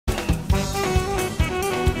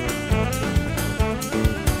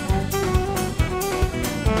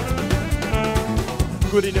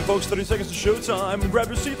Good evening, folks. 30 seconds to showtime. Grab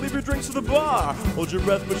your seat, leave your drinks to the bar. Hold your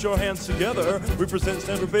breath, put your hands together. We present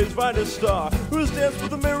Stanford Bay's finest star, who has danced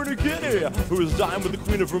with the Mariner Guinea, who has dined with the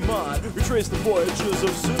Queen of Vermont. We trace the voyages of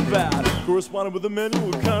Sinbad, corresponded with the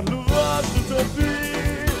manual kind of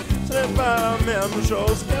C'est pas la même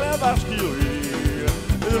chose que la vache qui rit.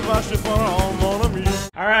 La vache est mon ami.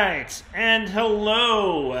 All right, and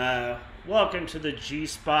hello. Welcome to the G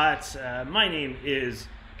Spot. My name is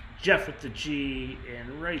Geoff with the G,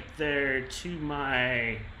 and right there to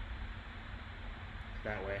my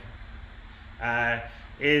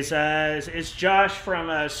is Josh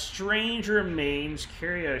from Strange Remains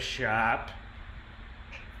Curio Shop.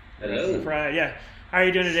 Hello. Yeah. How are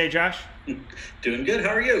you doing today, Josh? Doing good.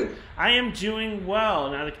 How are you? I am doing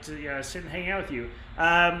well. Now to sit and hang out with you.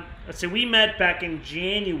 Let's see. We met back in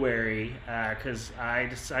January because I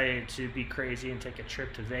decided to be crazy and take a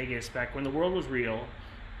trip to Vegas back when the world was real.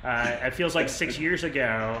 It feels like 6 years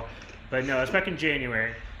ago, but no, it's back in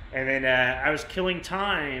January. And then I was killing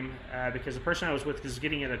time because the person I was with was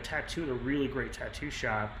getting a tattoo at a really great tattoo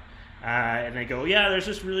shop. And they go, yeah, there's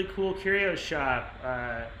this really cool curio shop.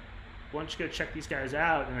 Why don't you go check these guys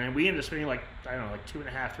out? And then we ended up spending like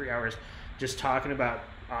 2.5, 3 hours just talking about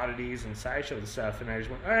oddities and sideshows and stuff. And I just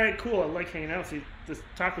went, all right, cool. I like hanging out with you, just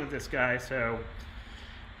talking with this guy. So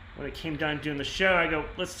when it came down to doing the show, I go,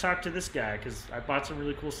 let's talk to this guy because I bought some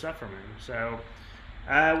really cool stuff from him. So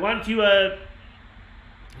why don't you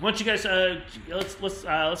guys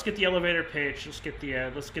let's get the elevator pitch. Let's get the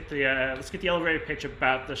elevator pitch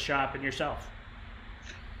about the shop and yourself.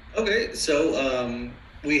 Okay, so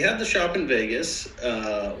we had the shop in Vegas.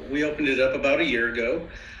 We opened it up about a year ago,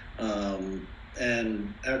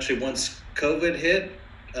 and actually once COVID hit,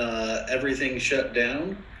 everything shut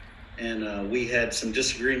down. And we had some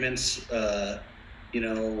disagreements, going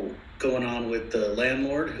on with the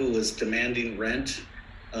landlord who was demanding rent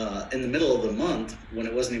in the middle of the month when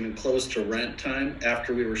it wasn't even close to rent time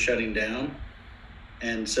after we were shutting down.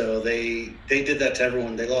 And so they did that to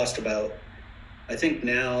everyone. They lost about, I think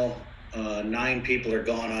now 9 people are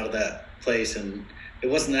gone out of that place, and it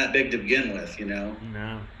wasn't that big to begin with, No.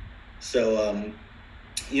 So,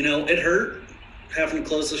 it hurt having to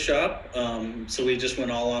close the shop, so we just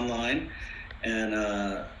went all online, and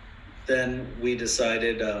then we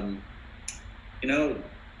decided,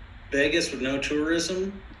 Vegas with no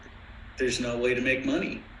tourism, there's no way to make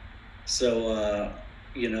money. So,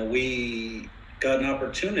 we got an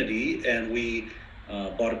opportunity, and we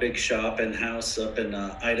bought a big shop and house up in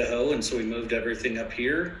Idaho, and so we moved everything up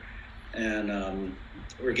here, and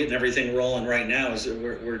we're getting everything rolling right now. Is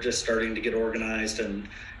we're just starting to get organized and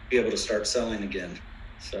be able to start selling again.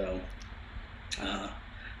 So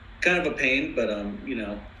kind of a pain, but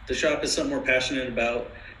the shop is something we're passionate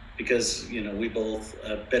about because we both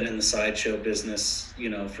have been in the sideshow business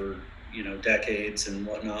for decades and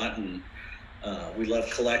whatnot, and we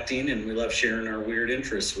love collecting and we love sharing our weird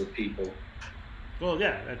interests with people. Well,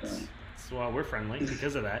 yeah, that's why we're friendly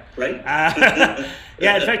because of that. Right?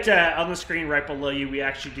 Yeah, in fact, on the screen right below you, we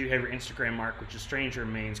actually do have your Instagram mark, which is Strange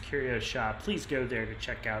Remains Curio Shop. Please go there to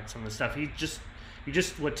check out some of the stuff.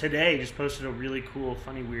 Today just posted a really cool,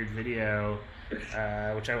 funny, weird video,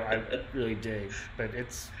 which I really dig. But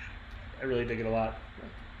I really dig it a lot.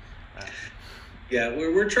 Yeah,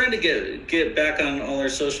 we're trying to get back on all our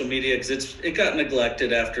social media because it got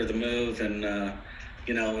neglected after the move, and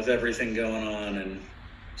with everything going on, and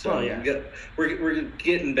so we're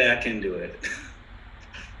getting back into it.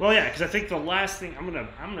 Well, yeah, because I think the last thing I'm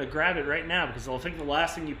gonna grab it right now because I think the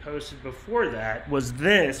last thing you posted before that was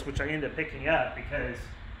this, which I ended up picking up because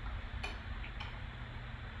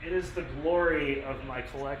it is the glory of my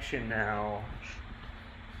collection now,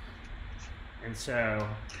 and so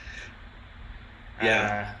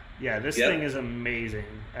this thing is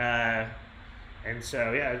amazing, and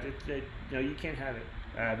so no, you can't have it.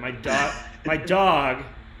 My dog.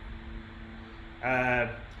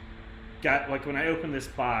 Got when I opened this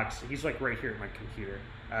box, he's like right here at my computer.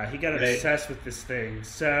 He got obsessed with this thing,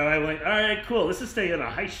 so I went, all right, cool. This is staying on a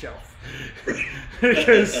high shelf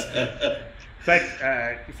because,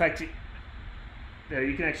 in fact, you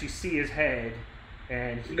can actually see his head,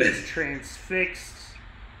 and he is transfixed.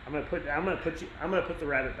 I'm gonna put the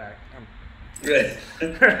rabbit back. Right.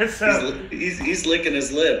 So he's licking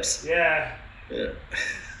his lips. Yeah.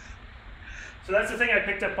 So that's the thing I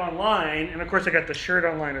picked up online, and of course I got the shirt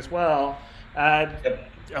online as well.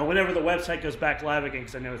 Whenever the website goes back live again,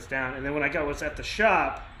 because I know it's down, and then when I got what's at the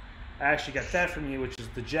shop, I actually got that from you, which is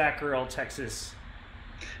the Jack Earl Texas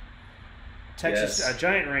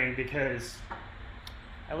giant ring, because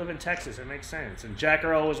I live in Texas. It makes sense. And Jack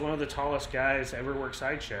Earl was one of the tallest guys to ever work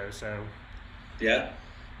sideshow. So yeah,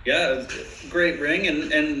 Yeah, great ring,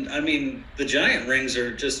 and I mean the giant rings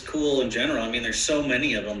are just cool in general. I mean, there's so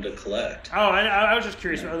many of them to collect. Oh, I was just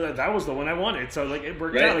curious. Yeah. That was the one I wanted, so like it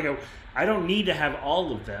worked out. I go, I don't need to have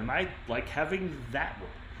all of them. I like having that one.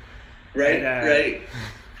 Right, right.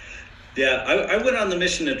 Yeah, I went on the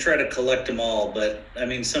mission to try to collect them all, but I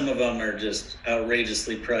mean, some of them are just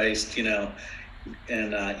outrageously priced, you know,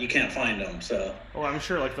 and you can't find them. So. Well, I'm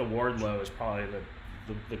sure like the Wardlow is probably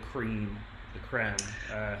the cream. The creme.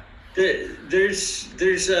 There's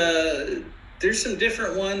some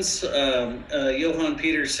different ones. Johan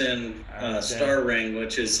Peterson Star Ring,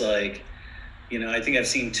 which is like, you know, I think I've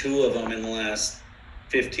seen 2 of them in the last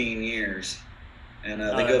 15 years, and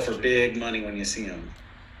they go for big money when you see them.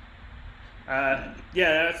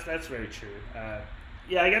 Yeah, that's very true.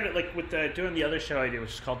 Yeah, I got it like with doing the other show I do,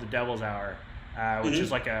 which is called The Devil's Hour, which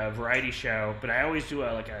is like a variety show. But I always do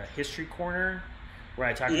like a history corner, where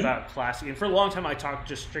I talk about classic, and for a long time I talked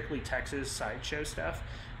just strictly Texas sideshow stuff.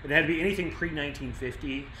 It had to be anything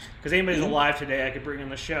pre-1950, because anybody's alive today I could bring on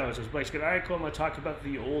the show. So it's like, all right, cool, I'm going to talk about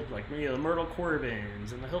the old, like, you know, the Myrtle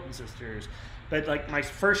Corbins and the Hilton sisters. But like my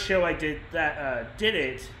first show I did that,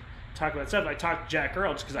 talk about stuff, I talked Jack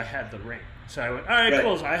Earl just because I had the ring. So I went, all right,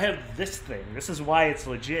 cool, so I have this thing. This is why it's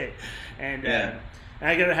legit. And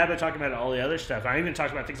I got a habit of talking about all the other stuff. I even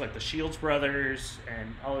talked about things like the Shields brothers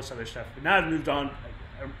and all this other stuff. But now I've moved on.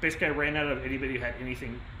 Basically, I ran out of anybody who had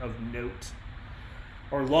anything of note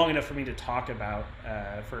or long enough for me to talk about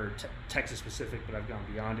for Texas specific. But I've gone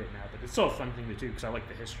beyond it now. But it's still a fun thing to do because I like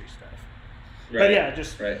the history stuff. Right. But yeah,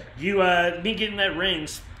 just you, me getting that ring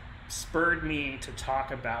spurred me to talk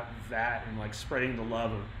about that and like spreading the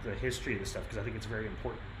love of the history of the stuff because I think it's very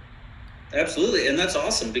important. Absolutely, and that's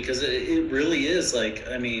awesome because it really is, like,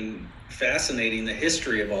 I mean, fascinating, the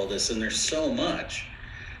history of all this, and there's so much,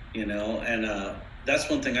 you know, and that's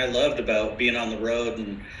one thing I loved about being on the road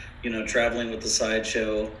and, you know, traveling with the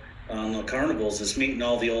sideshow on the carnivals is meeting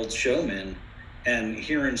all the old showmen and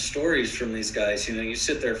hearing stories from these guys. You know, you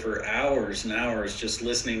sit there for hours and hours just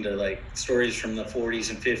listening to, like, stories from the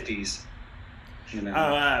 40s and 50s. You know.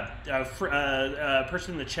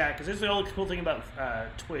 Person in the chat, because this is the only cool thing about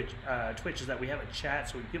Twitch is that we have a chat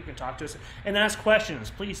so people can talk to us and ask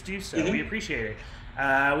questions. Please do so. We appreciate it.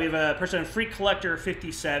 We have a person, Freak Collector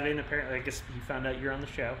 57. Apparently, I guess he found out you're on the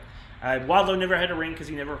show. Wildlow never had a ring because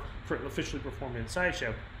he never officially performed in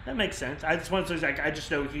Sideshow. That makes sense. I just want to say, like, I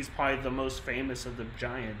just know he's probably the most famous of the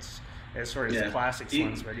Giants as far as the classics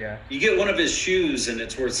ones. But yeah, you get one of his shoes and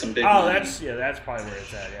it's worth some big money. That's probably where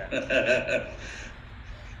it's at. Yeah.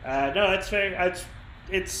 No, that's fair.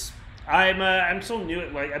 I'm still new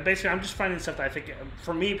at, like, basically I'm just finding stuff that I think,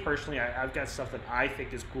 for me personally, I've got stuff that I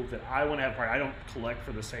think is cool that I want to have part. I don't collect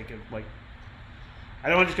for the sake of, like, I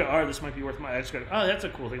don't want to just go, oh, this might be worth money. I just go, oh, that's a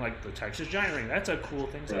cool thing, like the Texas Giant Ring. That's a cool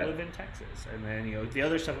thing. So I live in Texas, and then, you know, the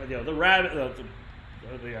other stuff, you know, the rabbit,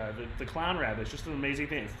 the clown rabbit is just an amazing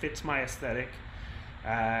thing. It fits my aesthetic,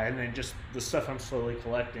 and then just the stuff I'm slowly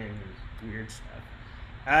collecting and weird stuff.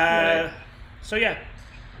 So yeah.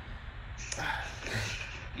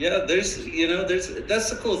 Yeah, that's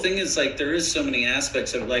the cool thing is, like, there is so many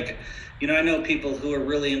aspects of, like, you know, I know people who are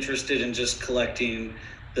really interested in just collecting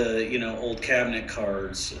the, you know, old cabinet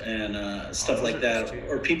cards and stuff like that,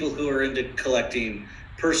 or people who are into collecting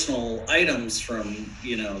personal items from,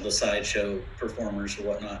 you know, the sideshow performers or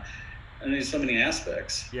whatnot. And there's so many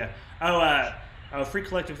aspects. Yeah. Free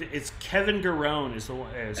Collective, it's Kevin Garone is the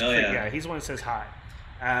one. Yeah, he's the one that says hi.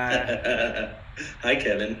 Hi,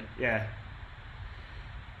 Kevin. Yeah.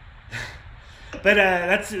 But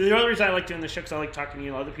that's the other reason I like doing the show, because I like talking to,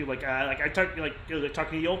 you know, other people. Like I talk, like, you know,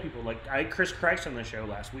 talking to the old people. Like I had Chris Christ on the show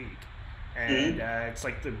last week, and it's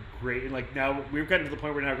like the great. Like now we've gotten to the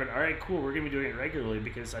point where now we're going, all right, cool, we're gonna be doing it regularly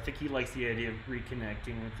because I think he likes the idea of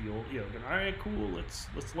reconnecting with the old. You know, going, all right, cool, let's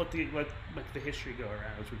let the history go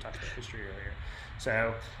around, as we talked about history earlier.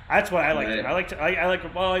 So that's what I like. Right. I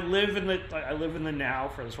like. Well, I live in the now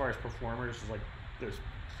for as far as performers. Is like there's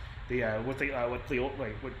the what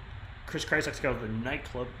Chris Christ likes to call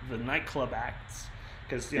the nightclub acts,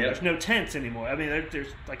 because, you know, there's no tents anymore. I mean, there's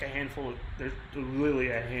like there's literally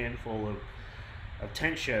a handful of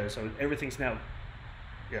tent shows, so everything's now,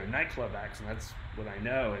 you know, nightclub acts, and that's what I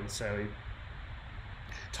know. And so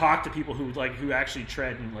talk to people who actually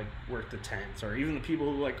tread and, like, work the tents, or even the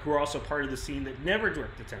people who are also part of the scene that never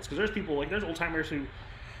work the tents, because there's people, like, there's old timers who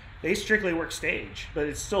they strictly work stage, but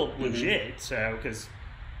it's still legit. So because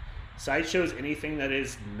sideshows anything that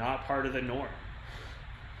is not part of the norm.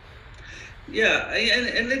 Yeah,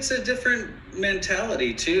 and it's a different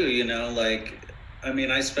mentality too, you know. Like, I mean,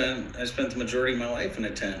 I spent the majority of my life in a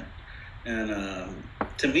tent, and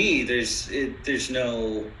to me, there's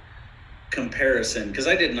no comparison, because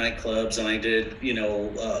I did nightclubs and I did,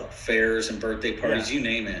 fairs and birthday parties, you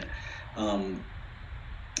name it.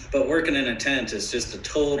 But working in a tent is just a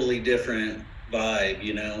totally different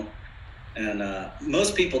vibe, and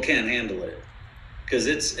most people can't handle it because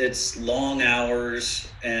it's long hours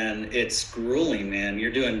and it's grueling, man.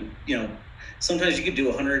 You're doing, sometimes you could do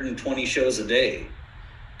 120 shows a day,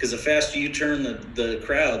 because the faster you turn the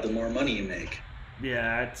crowd, the more money you make.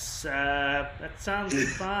 Yeah, that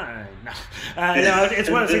sounds fun. No,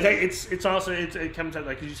 it's one of those things. It's also it comes out,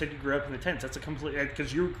 like you said, you grew up in the tents. That's a complete,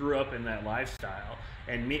 because you grew up in that lifestyle.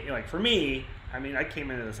 And me, like for me, I mean, I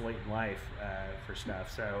came into this late in life for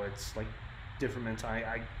stuff, so it's like different mentality.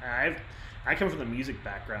 I come from the music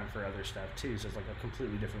background for other stuff too, so it's like a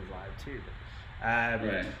completely different vibe too. But,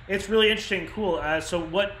 Right. It's really interesting, cool. So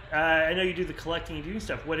what? I know you do the collecting and doing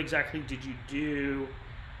stuff. What exactly did you do?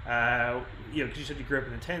 Because you said you grew up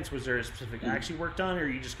in the tents. Was there a specific acts you worked on, or are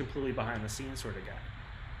you just completely behind the scenes sort of guy?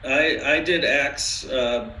 I did acts.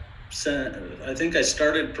 I think I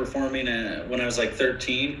started performing when I was like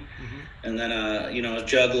 13, and then I was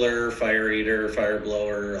juggler, fire eater, fire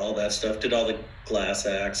blower, all that stuff. Did all the glass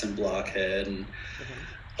acts and blockhead and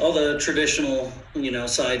all the traditional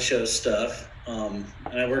sideshow stuff. And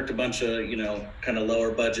I worked a bunch of kind of lower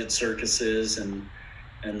budget circuses, and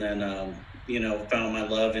then found my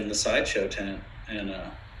love in the sideshow tent, and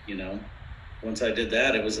once I did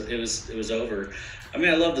that, it was over. I mean,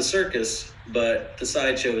 I love the circus, but the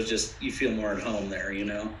sideshow is just, you feel more at home there,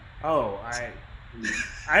 Oh,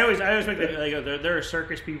 I always make that, like, there are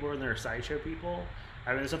circus people and there are sideshow people.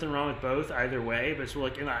 I mean, there's nothing wrong with both either way, but it's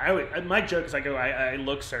like, my joke is I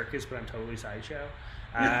look circus, but I'm totally sideshow,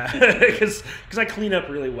 because I clean up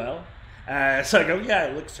really well. So I go, yeah,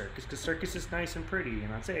 I look circus, because circus is nice and pretty,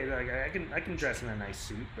 and I'd say like I can dress in a nice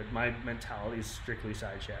suit, but my mentality is strictly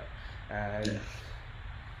sideshow.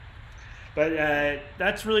 But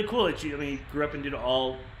that's really cool that you grew up and did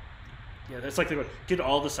all. Yeah, that's like did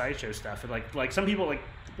all the sideshow stuff, and like some people, like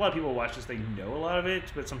a lot of people watch this, they know a lot of it,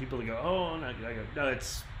 but some people they go, oh no, no,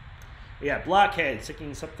 it's blockhead,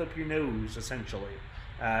 sticking something up your nose, essentially.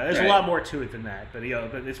 There's a lot more to it than that, but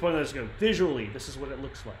but it's one of those visually, this is what it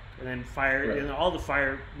looks like, and then and all the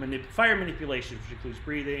fire manipulation, which includes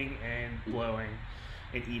breathing and blowing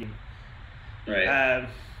and eating. Right.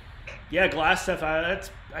 Glass stuff.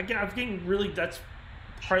 I'm getting really. That's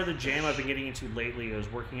part of the jam I've been getting into lately. Is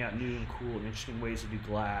working out new and cool and interesting ways to do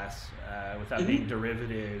glass without being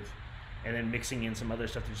derivative, and then mixing in some other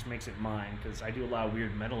stuff that just makes it mine. Because I do a lot of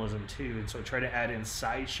weird mentalism too, and so try to add in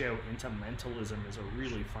sideshow into mentalism is a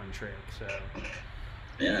really fun trick. So.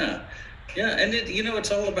 Yeah, and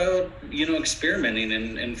it's all about experimenting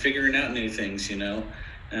and figuring out new things, and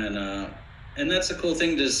that's a cool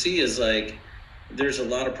thing to see is like. There's a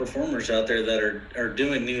lot of performers out there that are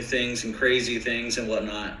doing new things and crazy things and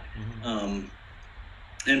whatnot, and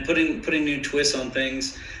putting new twists on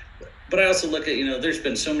things. But I also look at, there's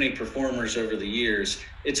been so many performers over the years.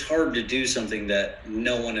 It's hard to do something that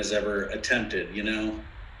no one has ever attempted,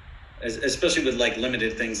 especially with like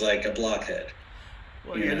limited things like a blockhead.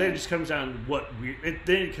 Well, then it just comes down then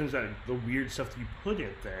it comes down to the weird stuff that you put in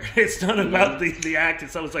there. It's not about the act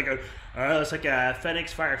itself. It's like a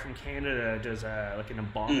Phoenix Fire from Canada does like an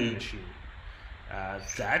embalming machine.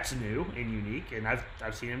 That's new and unique, and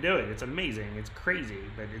I've seen him do it. It's amazing. It's crazy,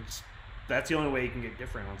 but that's the only way you can get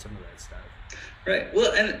different on some of that stuff. Right.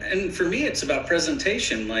 Well, and for me, it's about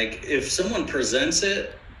presentation. Like if someone presents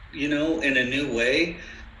it, in a new way,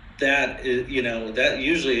 that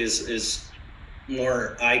usually is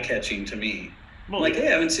more eye-catching to me. Well, hey,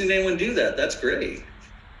 I haven't seen anyone do that. That's great.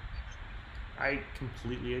 I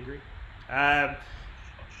completely agree.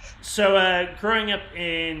 So growing up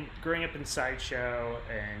in sideshow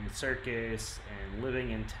and circus and living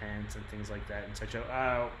in tents and things like that and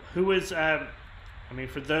sideshow, who was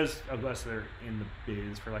for those of us that are in the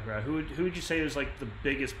biz for like who would you say was like the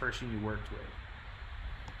biggest person you worked with?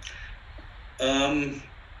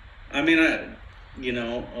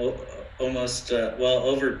 Almost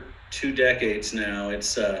over 2 decades now.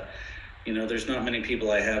 It's there's not many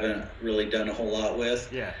people I haven't really done a whole lot with.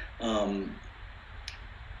 Yeah.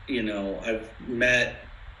 I've met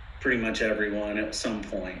pretty much everyone at some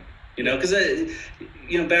point. Because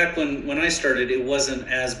back when I started, it wasn't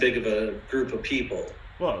as big of a group of people.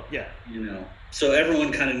 Well, yeah. So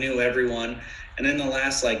everyone kind of knew everyone, and in the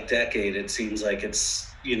last decade, it seems like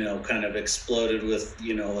it's kind of exploded with,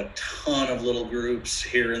 a ton of little groups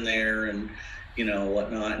here and there and,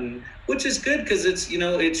 whatnot. And which is good because it's,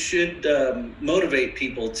 it should motivate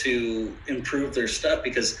people to improve their stuff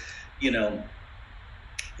because,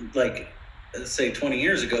 say 20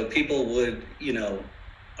 years ago, people would,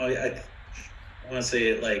 I want to say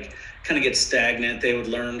it like kind of get stagnant. They would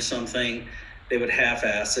learn something, they would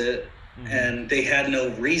half-ass it, and they had no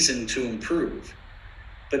reason to improve.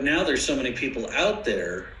 But now there's so many people out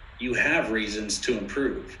there, you have reasons to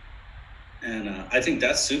improve. And I think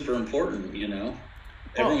that's super important,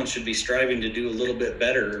 Everyone should be striving to do a little bit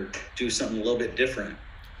better, do something a little bit different.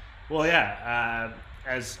 Well, yeah.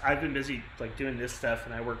 As I've been busy like doing this stuff,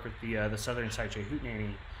 and I work with the Southern Sideshow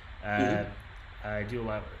Hootenanny, I do a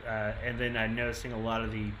lot, and then I'm noticing a lot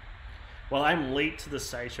of the. Well, I'm late to the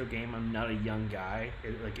sideshow game. I'm not a young guy,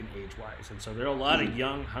 like in age-wise, and so there are a lot of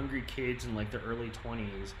young, hungry kids in like their early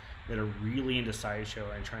 20s that are really into sideshow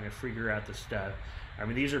and trying to figure out the stuff. I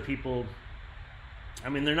mean, these are people. I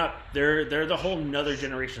mean, they're the whole nother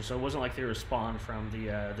generation. So it wasn't like they were spawned from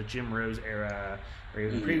the Jim Rose era or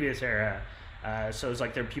even the previous era. So it's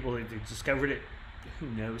like they're people that discovered it, who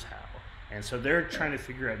knows how. And so they're trying to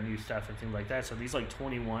figure out new stuff and things like that. So these like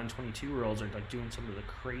 21, 22-year-olds are like doing some of the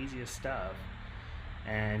craziest stuff.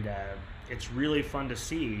 And it's really fun to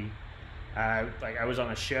see. Like I was on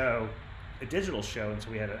a show, a digital show, and so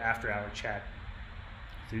we had an after-hour chat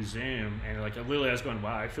through Zoom. And like literally I was going,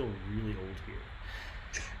 wow, I feel really old here.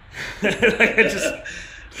 Like it just,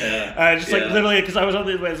 like literally, because I was on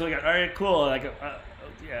the way, I was like, all right, cool. Like,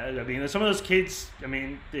 yeah, I mean, some of those kids, I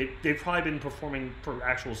mean, they've probably been performing for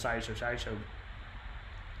actual sideshow,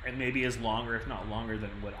 and maybe as longer, if not longer, than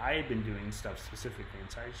what I had been doing stuff specifically in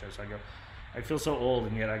sideshow. So I go, I feel so old,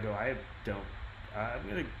 and yet I go, I don't.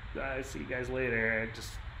 I'm gonna see you guys later.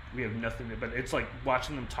 We have nothing. But it's like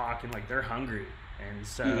watching them talk, and like they're hungry, and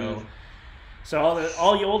so. So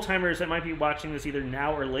all you old timers that might be watching this either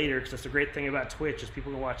now or later, because that's the great thing about Twitch is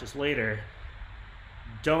people can watch this later.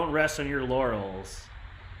 Don't rest on your laurels.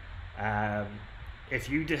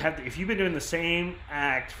 If you've been doing the same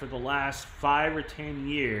act for the last 5 or 10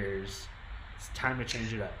 years, it's time to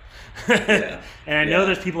change it up. And I know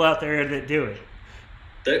there's people out there that do it.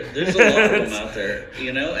 There's a lot of them out there,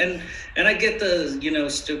 and I get the,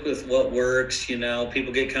 stick with what works,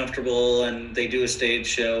 people get comfortable and they do a stage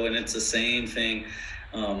show and it's the same thing.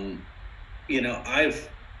 I've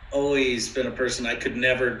always been a person, I could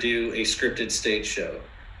never do a scripted stage show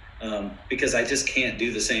because I just can't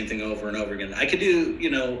do the same thing over and over again. I could do,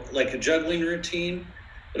 like a juggling routine.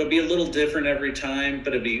 It'll be a little different every time,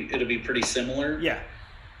 but it'll be pretty similar. Yeah.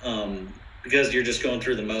 Because you're just going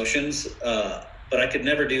through the motions. But I could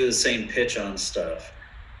never do the same pitch on stuff.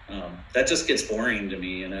 That just gets boring to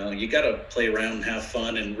me, You got to play around and have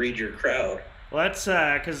fun and read your crowd. Well, that's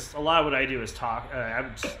because a lot of what I do is talk.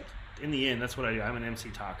 In the end, that's what I do. I'm an MC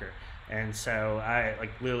talker. And so I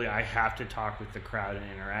have to talk with the crowd and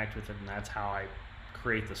interact with it. And that's how I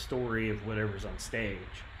create the story of whatever's on stage.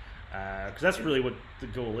 Because that's really what the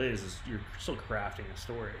goal is you're still crafting a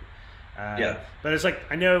story. But it's like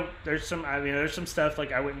I know there's some stuff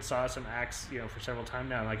like I went and saw some acts for several times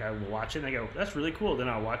now, and like I will watch it and I go, that's really cool. Then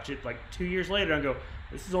I'll watch it like 2 years later and go,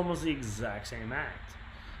 this is almost the exact same act.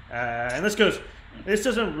 And this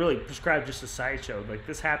doesn't really prescribe just a sideshow. Like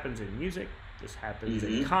this happens in music, this happens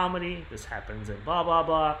in comedy, this happens in blah blah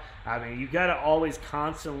blah. I mean, you got to always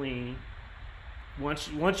constantly once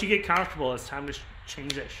you get comfortable, it's time to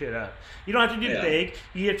change that shit up. You don't have to do big.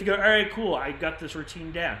 You have to go, all right, cool, I got this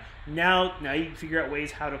routine down. Now you can figure out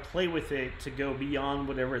ways how to play with it to go beyond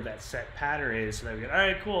whatever that set pattern is. So that we go, all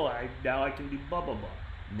right, cool, now I can do blah, blah, blah.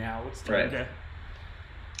 Now it's time to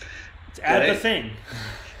add the thing.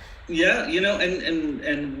 Yeah,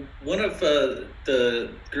 and one of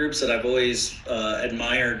the groups that I've always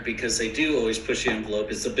admired because they do always push the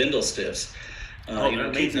envelope is the Bindle Stiffs.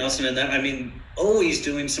 Keith Nelson and that. I mean, always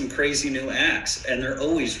doing some crazy new acts, and they're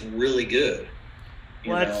always really good.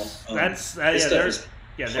 That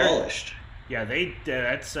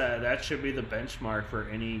should be the benchmark for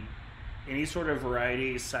any sort of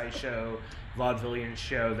variety, sideshow, vaudevillian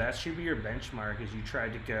show. That should be your benchmark as you try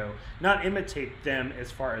to go, not imitate them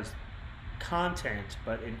as far as content,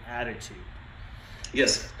 but in attitude.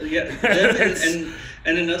 Yes, yeah,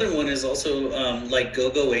 and another one is also like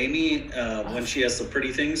Go-Go Amy when she has the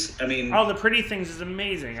Pretty Things. I mean, the Pretty Things is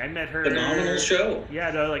amazing. I met her. Phenomenal show.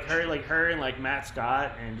 Yeah, no, like her and like Matt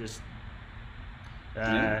Scott and just,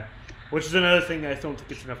 which is another thing that I don't think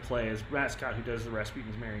gets enough play is Matt Scott, who does the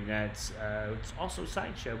Rasputin's marionettes. It's also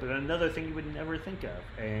sideshow, but another thing you would never think of.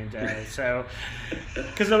 And so,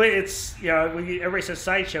 because the way it's, when everybody says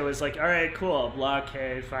sideshow, it's like, all right, cool,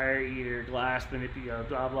 blockhead, fire eater, glass manipulator,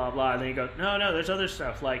 blah, blah, blah. And then you go, no, there's other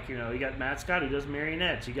stuff. Like, you got Matt Scott, who does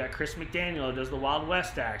marionettes. You got Chris McDaniel, who does the Wild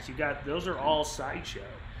West acts. Those are all sideshow.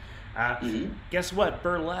 Guess what?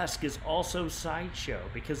 Burlesque is also sideshow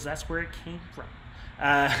because that's where it came from.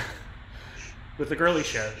 With the girly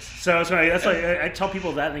shows. So that's why I tell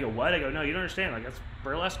people that and they go, what? I go, no, you don't understand. Like,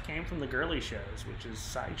 burlesque came from the girly shows, which is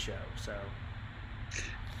sideshow. So.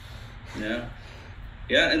 Yeah.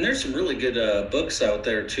 Yeah, and there's some really good books out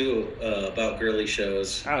there, too, about girly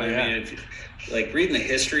shows. Oh, yeah. I mean, like, reading the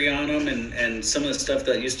history on them and some of the stuff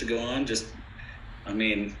that used to go on, it's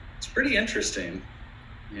pretty interesting.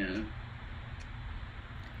 Yeah.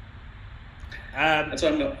 That's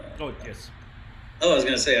what I'm... Oh, yes. Oh, I was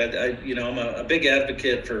going to say, I'm a big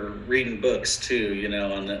advocate for reading books, too,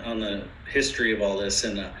 on the history of all this.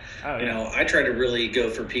 And, I try to really go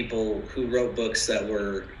for people who wrote books that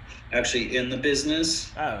were actually in the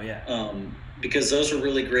business. Oh, yeah. Because those are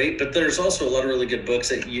really great, but there's also a lot of really good books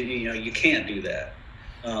that you can't do that.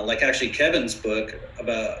 Like actually Kevin's book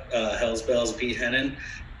about Hell's Bells, Pete Hennon,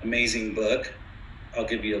 amazing book. I'll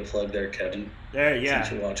give you a plug there, Kevin. There, yeah.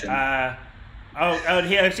 Since you're watching.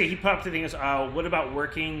 He popped the thing as, what about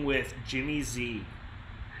working with Jimmy Z?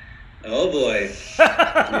 Oh boy.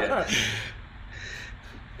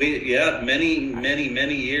 Yeah.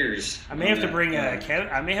 Many years. I may have to bring Kevin.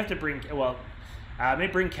 I may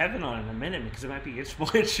bring Kevin on in a minute because it might be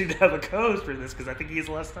interesting to have a co-host for this because I think he has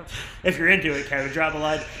less stuff. If you're into it, Kevin, drop a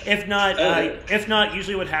line. If not,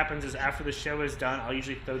 usually what happens is after the show is done, I'll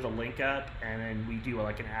usually throw the link up and then we do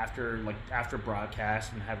like an after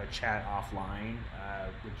broadcast and have a chat offline.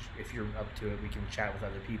 Which, if you're up to it, we can chat with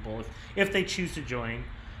other people if they choose to join.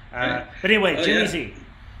 But anyway, Jimmy Z.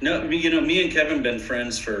 No, me and Kevin been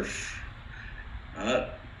friends for a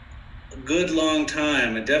good long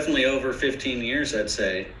time, definitely over 15 years, I'd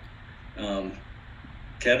say.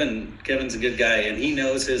 Kevin's a good guy, and he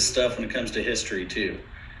knows his stuff when it comes to history too.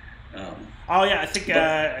 I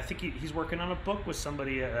think he's working on a book with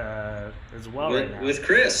somebody as well right now. With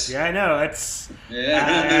Chris. Yeah, I know.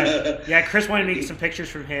 Chris wanted me to get some pictures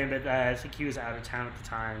from him, but I think he was out of town at the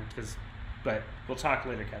time. But we'll talk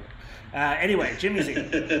later, Kevin. Anyway, Jimmy Z.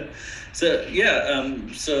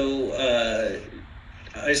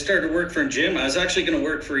 I started to work for Jim. I was actually going to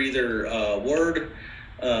work for either Ward,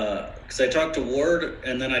 because I talked to Ward,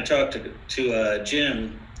 and then I talked to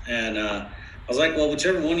Jim, and I was like, well,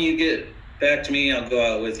 whichever one of you get back to me, I'll go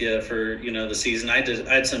out with you for the season. I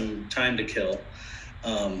had some time to kill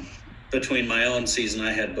between my own season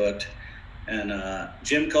I had booked, and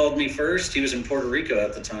Jim called me first. He was in Puerto Rico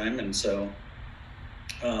at the time, and so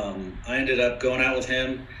I ended up going out with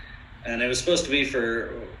him, and it was supposed to be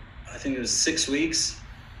for, I think it was 6 weeks,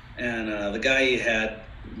 and the guy he had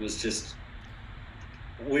was just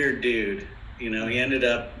a weird dude. He ended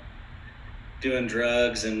up doing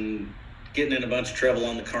drugs and getting in a bunch of trouble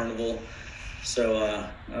on the carnival.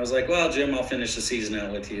 So I was like, well, Jim, I'll finish the season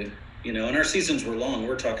out with you. And our seasons were long.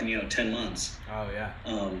 We're talking, 10 months. Oh, yeah.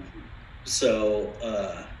 So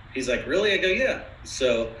he's like, really? I go, yeah.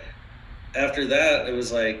 So after that, it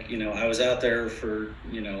was like, I was out there for,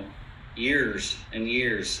 years and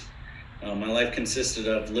years. My life consisted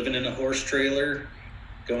of living in a horse trailer,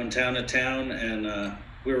 going town to town, and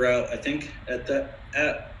we were out, I think, after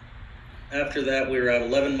that, we were out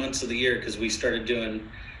 11 months of the year because we started doing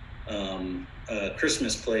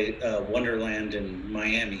Christmas play, Wonderland in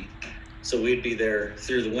Miami. So we'd be there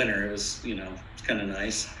through the winter. It was, it's kind of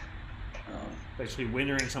nice. Basically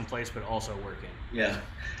wintering someplace, but also working. Yeah.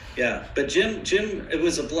 But Jim, it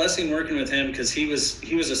was a blessing working with him because he was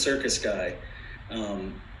a circus guy.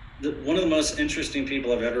 One of the most interesting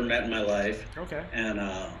people I've ever met in my life. Okay. And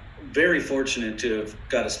very fortunate to have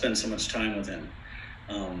got to spend so much time with him.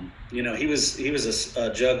 He was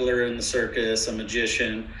a juggler in the circus, a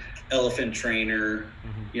magician, elephant trainer,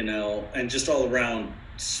 and just all around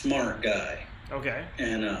smart guy. Okay.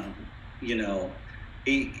 And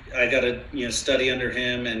I got to study under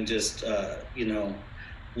him and just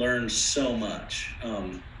learn so much.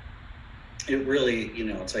 It really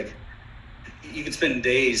it's like you could spend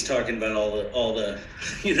days talking about all the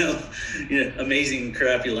amazing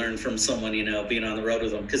crap you learn from someone being on the road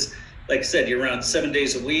with them, because like I said, you're around 7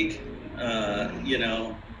 days a week. You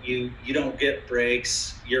don't get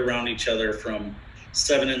breaks. You're around each other from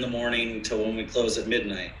 7 a.m. till when we close at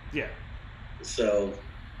midnight. Yeah. So,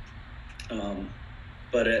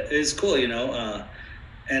 but it is cool,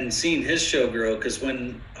 and seeing his show grow, because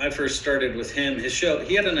when I first started with him,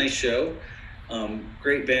 he had a nice show,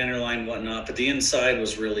 great banner line, whatnot, but the inside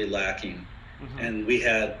was really lacking. Mm-hmm. And we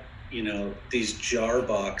had, these jar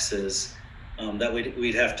boxes that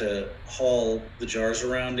we'd have to haul the jars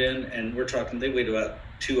around in, and we're talking, they weighed about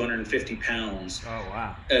 250 pounds. Oh,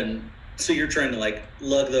 wow. And so you're trying to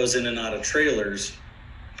lug those in and out of trailers.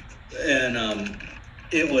 And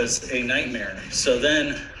it was a nightmare. So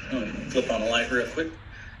then, let me flip on a light real quick.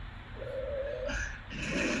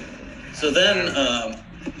 So then,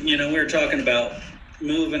 you know, we were talking about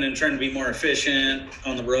moving and trying to be more efficient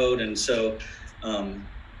on the road, and so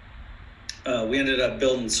we ended up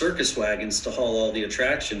building circus wagons to haul all the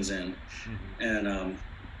attractions in. And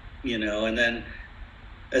you know, and then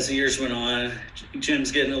as the years went on,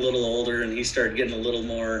 Jim's getting a little older, and he started getting a little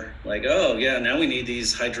more like, oh yeah, now we need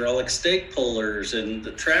these hydraulic stake pullers and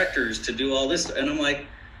the tractors to do all this. And I'm like,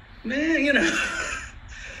 man, you know,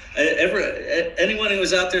 anyone who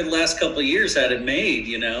was out there the last couple of years had it made,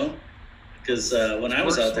 you know, because when I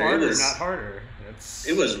was out there, it was not harder.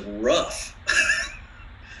 It was rough.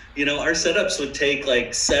 You know, our setups would take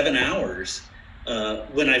like 7 hours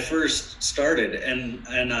when I first started, and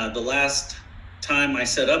the last time I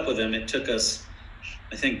set up with him, it took us,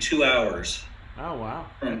 I think, 2 hours. Oh wow!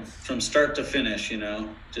 From start to finish, you know,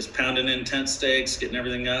 just pounding in tent stakes, getting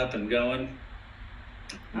everything up and going.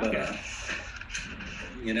 Okay. But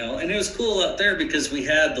you know, and it was cool out there because we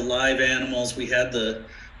had the live animals, we had the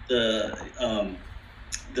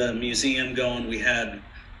museum going, we had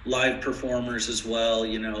live performers as well.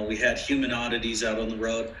 You know, we had human oddities out on the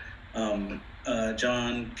road.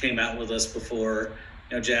 John came out with us before.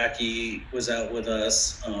 You know, Jackie was out with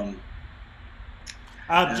us.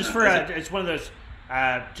 It's one of those.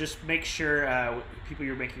 Just make sure people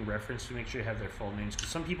you're making reference to, make sure you have their full names, because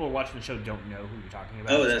some people watching the show don't know who you're talking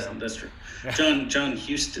about. Oh, that's true. John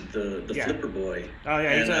Houston, the Flipper Boy. Oh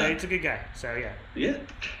yeah, he's a good guy. So yeah. Yeah.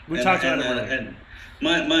 We talked about it earlier. And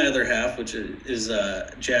my other half, which is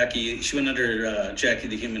Jackie, she went under Jackie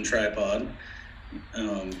the Human Tripod.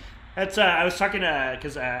 That's I was talking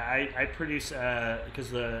because I produce because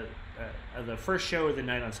the first show of the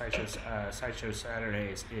night on Sideshow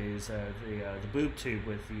Saturdays is the Boob Tube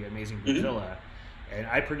with the amazing Boobzilla, and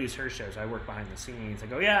I produce her shows. I work behind the scenes. I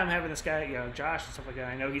go, yeah, I'm having this guy, you know, Josh and stuff like that.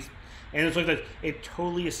 I know he's, and it's like it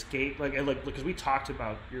totally escaped like because we talked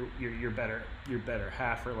about your better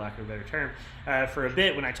half, for lack of a better term, for a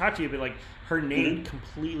bit when I talked to you, but like her name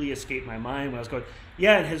completely escaped my mind when I was going,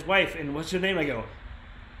 yeah, and his wife, and what's her name? I go,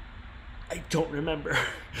 I don't remember.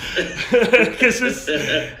 Because it's,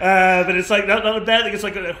 but it's like not a bad thing. It's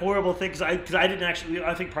like a horrible thing because I didn't actually.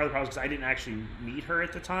 I think part of the problem is because I didn't actually meet her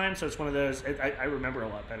at the time, so it's one of those. I remember a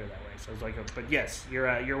lot better that way. So it's like, but yes,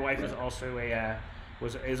 your wife is also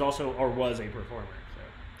was a performer.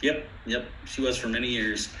 So. Yep. She was for many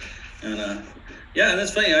years, and yeah, and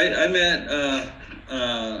that's funny. I met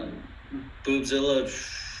Boobzilla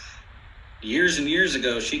years and years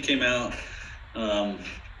ago. She came out.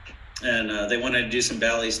 And they wanted to do some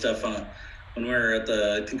ballet stuff when we were at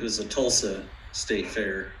I think it was the Tulsa State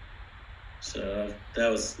Fair. So that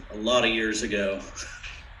was a lot of years ago.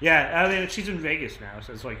 Yeah, I mean, she's in Vegas now,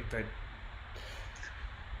 so it's like that.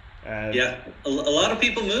 Yeah, a lot of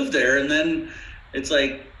people moved there, and then it's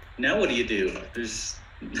like, now what do you do? There's.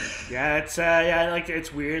 Yeah, it's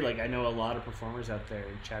it's weird. Like I know a lot of performers out there,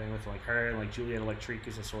 chatting with like her, and like Juliet Electrique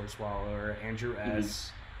is a sword swallower, Andrew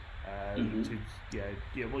S. Yeah.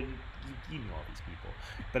 Well, you know all these people,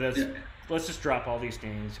 but let's just drop all these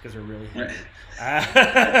names because they're really heavy.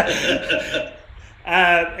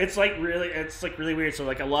 It's really weird. So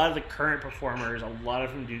like a lot of the current performers, a lot of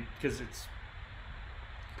them do, because it's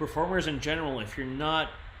performers in general. If you're not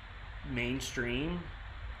mainstream,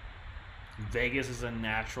 Vegas is a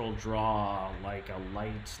natural draw, like a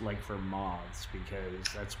light, like for moths, because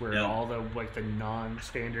that's where all the like the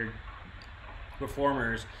non-standard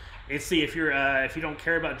performers. It's if you don't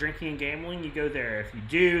care about drinking and gambling, you go there. If you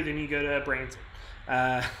do, then you go to Branson.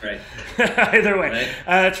 Right. Either way, right.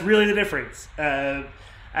 That's really the difference. And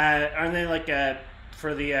then like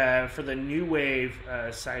for the new wave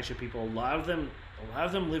sideshow people, a lot of them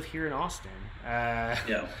live here in Austin. Like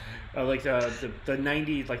the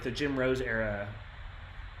 90s, like the Jim Rose era.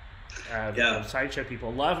 Sideshow people,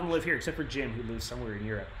 a lot of them live here, except for Jim, who lives somewhere in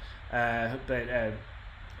Europe.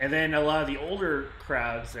 And then a lot of the older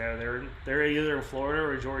crowds, they're either in Florida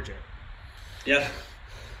or Georgia. Yeah.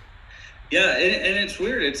 Yeah, and it's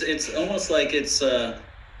weird. It's almost like it's you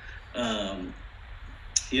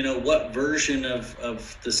know, what version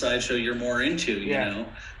of the sideshow you're more into. You know,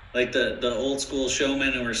 like the old school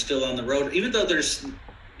showmen who are still on the road. Even though there's,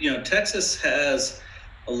 you know, Texas has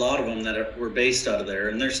a lot of them that were based out of there,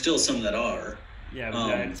 and there's still some that are.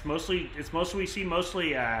 Yeah, it's mostly we see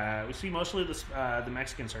mostly the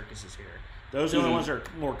Mexican circuses here. Those are the only ones that are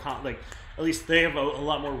more like, at least they have a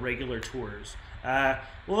lot more regular tours.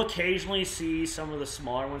 We'll occasionally see some of the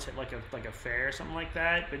smaller ones hit like a fair or something like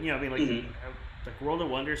that. But you know, I mean, like World of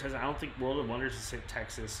Wonders has. I don't think World of Wonders has hit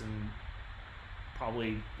Texas in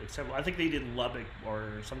probably several. I think they did Lubbock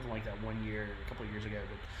or something like that one year, a couple of years ago.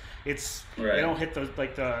 But it's Right. they don't hit those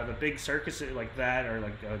like the big circuses like that, or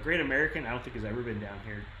like Great American. I don't think has ever been down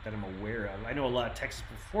here that I'm aware of. I know a lot of Texas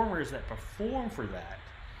performers that perform for that,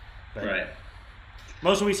 but Right.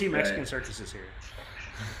 mostly we see Mexican Right. circuses here.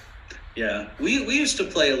 Yeah, we used to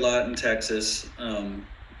play a lot in Texas,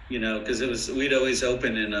 because we'd always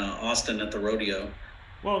open in Austin at the rodeo.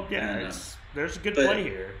 Well, yeah, And, there's a good but- play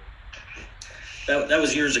here. That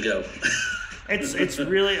was years ago. It's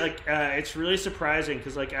really it's really surprising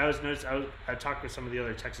because like I talked with some of the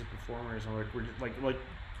other Texas performers and we're just,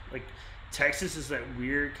 like Texas is that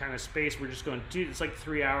weird kind of space. We're just going, dude, it's like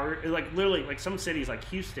 3 hours. Like literally, like some cities like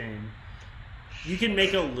Houston, you can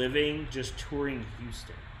make a living just touring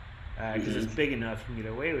Houston because it's big enough you can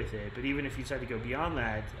get away with it. But even if you decide to go beyond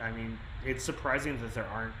that, I mean, it's surprising that there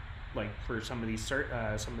aren't like for some of these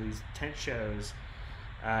tent shows,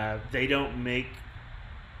 they don't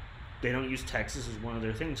use Texas as one of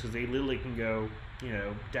their things because they literally can go,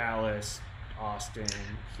 Dallas, Austin,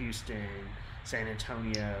 Houston, San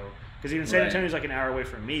Antonio. Because even San Right. Antonio is like an hour away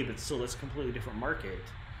from me, but still, that's a completely different market.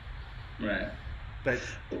 Right. But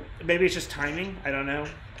maybe it's just timing. I don't know.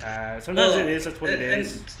 Sometimes it is. That's what it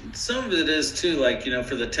is. And some of it is too, like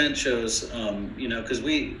for the tent shows, because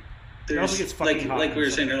also gets fucking hot like we were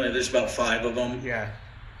and saying stuff. earlier, there's about 5 of them. Yeah.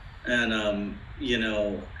 And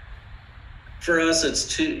for us,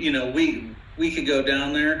 it's too. We could go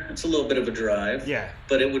down there. It's a little bit of a drive. Yeah.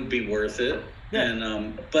 But it would be worth it. Yeah.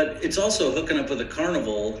 And but it's also hooking up with a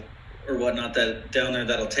carnival or whatnot that down there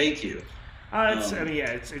that'll take you. I mean,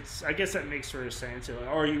 yeah, it's. I guess that makes sort of sense.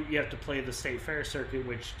 Or you have to play the state fair circuit,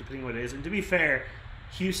 which depending on what it is. And to be fair,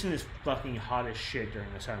 Houston is fucking hot as shit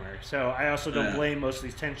during the summer. So I also don't blame most of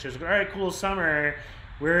these tent shows. All right, cool summer.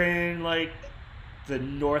 We're in like the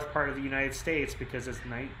north part of the United States because it's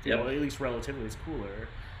night. Yep. Well, at least relatively, it's cooler.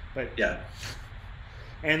 But Yeah.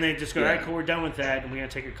 and they just go, Yeah. all right, cool, we're done with that, and we're gonna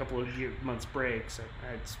take a couple of months break. So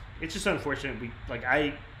it's just unfortunate.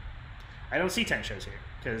 I don't see tent shows here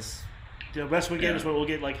because the best we get is what we'll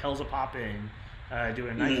get like Hell's a Poppin',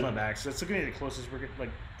 doing nightclub acts. That's gonna be the closest we're getting.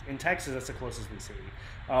 Like in Texas, that's the closest we see,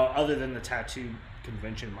 other than the tattoo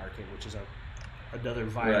convention market, which is another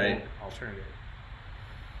viable alternative.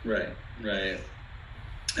 Right.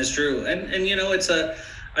 That's true. And it's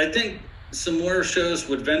I think some more shows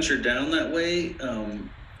would venture down that way.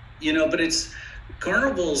 But it's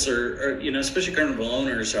carnivals are especially carnival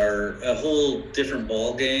owners are a whole different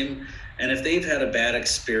ball game. And if they've had a bad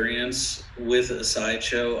experience with a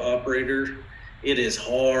sideshow operator, it is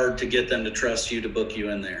hard to get them to trust you to book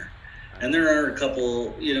you in there. And there are a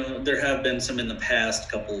couple, there have been some in the past,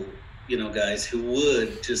 couple, guys who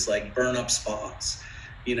would just like burn up spots.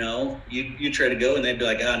 You try to go and they'd be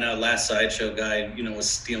like, no, last sideshow guy, was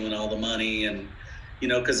stealing all the money and,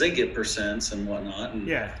 because they get percents and whatnot. And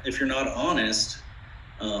if you're not honest,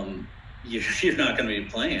 you're not going to be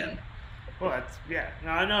playing. Well, no,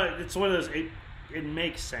 I know it's one of those. It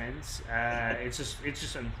makes sense. It's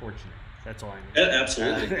just unfortunate. That's all I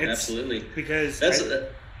mean. Absolutely. Because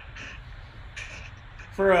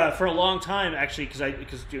for a long time, actually,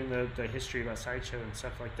 because doing the history about sideshow and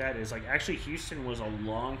stuff like that is like actually Houston was a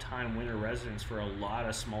long time winter residence for a lot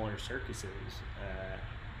of smaller circuses.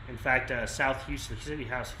 In fact, South Houston, City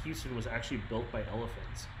House, Houston was actually built by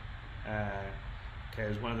elephants.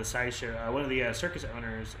 Because one of the circus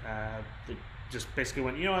owners just basically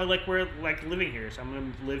went, we're living here, so I'm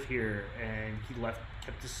going to live here. And he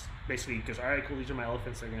kept this, basically goes, all right, cool, these are my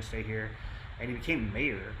elephants, they're going to stay here. And he became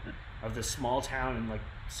mayor of this small town in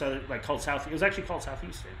called South. It was actually called South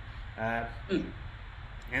Houston. And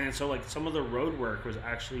then so some of the road work was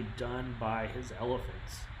actually done by his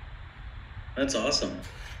elephants. That's awesome.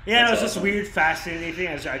 Yeah, it was this weird, fascinating thing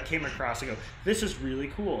as I came across. I go, this is really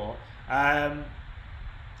cool. And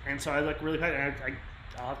so I really, I'll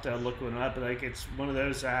have to look one up, but it's one of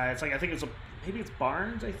those. It's I think maybe it's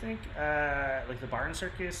Barnes. I think the Barn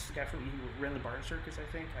Circus. The guy who ran the Barn Circus. I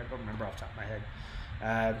think I don't remember off the top of my head.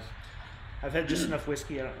 I've had just enough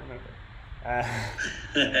whiskey. I don't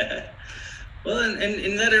remember. Well, and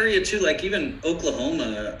in that area too, like even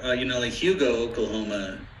Oklahoma, like Hugo,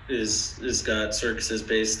 Oklahoma is got circuses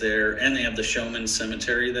based there, and they have the Showman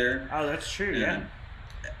Cemetery there. Oh, that's true. Yeah.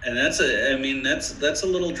 And that's a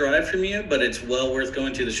little drive from you, but it's well worth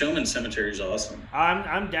going to. The Showman Cemetery is awesome.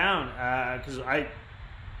 I'm down because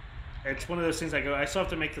it's one of those things. I still have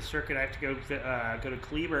to make the circuit. I have to go to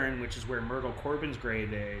Cleburne, which is where Myrtle Corbin's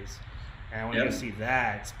grave is, and I want to go see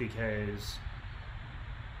that because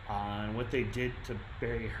on what they did to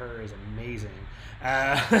bury her is amazing.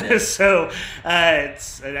 Yeah. So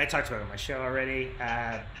and I talked about it on my show already.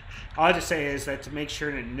 All I just say is that to make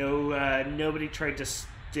sure that nobody tried to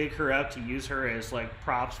dig her up to use her as like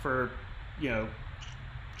props for,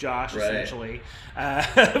 Josh, Right. essentially,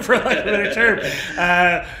 for lack of a better term.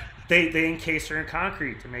 They encased her in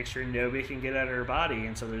concrete to make sure nobody can get at her body,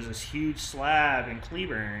 and so there's this huge slab in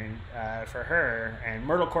Cleburne for her. And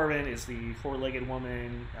Myrtle Corbin is the four-legged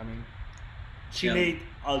woman. I mean, she Yeah. made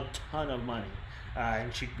a ton of money,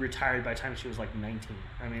 and she retired by the time she was like 19.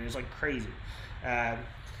 I mean, it was like crazy, and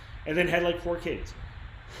then had like 4 kids.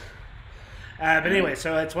 But anyway,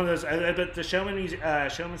 so it's one of those. But the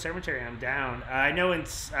Showman Cemetery, I'm down. I know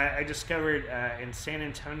I discovered in San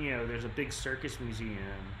Antonio there's a big circus museum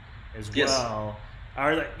as Yes. well.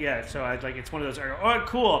 So it's one of those. Oh,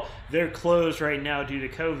 cool! They're closed right now due to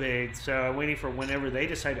COVID, so I'm waiting for whenever they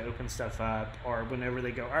decide to open stuff up, or whenever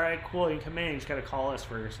they go. All right, cool, you can come in. You just got to call us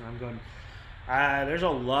first. And I'm going. There's a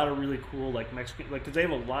lot of really cool Mexican, because they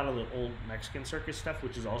have a lot of the old Mexican circus stuff,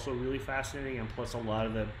 which is also really fascinating, and plus a lot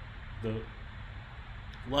of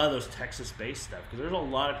those Texas-based stuff, because there's a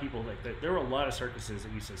lot of people there were a lot of circuses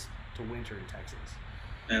that used to winter in Texas.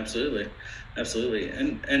 Absolutely.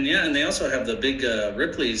 And yeah, and they also have the big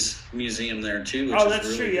Ripley's Museum there too. Which That's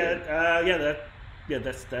is true. really Good.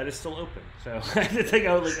 That is still open. So I didn't think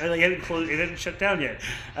it hadn't closed. It hadn't shut down yet.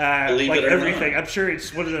 Believe like it or everything, not. I'm sure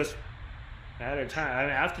it's one of those. At a time,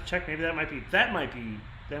 I have to check. Maybe that might be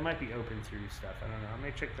open through stuff. I don't know. I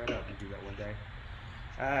may check that out and do that one day.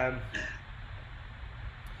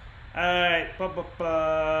 All right.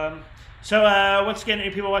 So once again,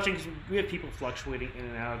 any people watching, 'cause we have people fluctuating in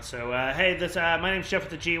and out. So hey, my name's Geoff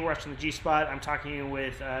with the G. We're watching the G Spot. I'm talking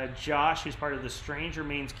with Josh, who's part of the Strange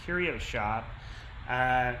Remains Curio shop.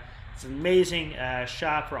 It's an amazing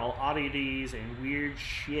shop for all oddities and weird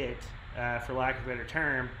shit, for lack of a better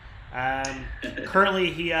term.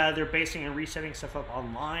 Currently, they're basing and resetting stuff up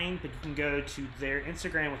online, but you can go to their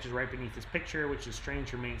Instagram, which is right beneath this picture, which is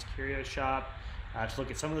Strange Remains Curio Shop, to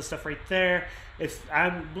look at some of the stuff right there. If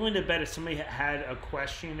I'm willing to bet if somebody had a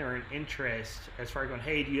question or an interest as far as going,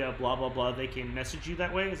 hey, do you have blah blah blah, they can message you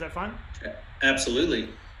that way. Is that fun? Absolutely.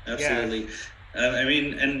 Yeah. I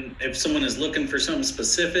mean, and if someone is looking for something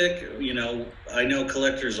specific, I know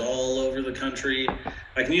collectors all over the country.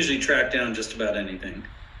 I can usually track down just about anything.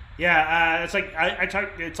 Yeah, it's like I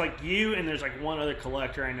talk. It's like you and there's like one other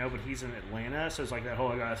collector I know, but he's in Atlanta, so it's like that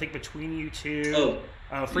whole. I think between you two.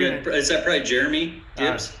 Freeman. Yeah, is that probably Jeremy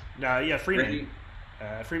Gibbs? Freeman.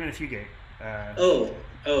 Freeman Fugate.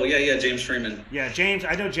 Yeah, James Freeman. Yeah, James.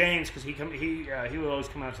 I know James because he would always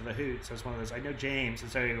come out to the Hoot. So it's one of those. I know James,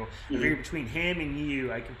 and so I figure between him and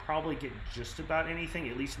you, I can probably get just about anything,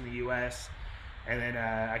 at least in the U.S. And then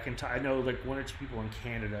I know like 1 or 2 people in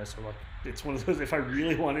Canada, so like it's one of those. If I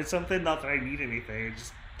really wanted something, not that I need anything,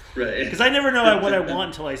 just right. Because I never know what I want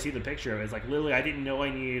until I see the picture of it. It's like literally, I didn't know I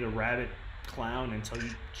needed a rabbit clown until you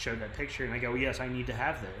showed that picture, and I go, yes, I need to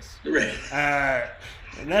have this. Right.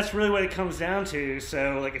 And that's really what it comes down to.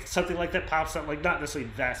 So like if something like that pops up, like not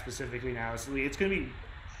necessarily that specifically now, it's gonna be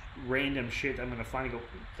random shit I'm gonna find and go,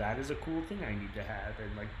 that is a cool thing I need to have.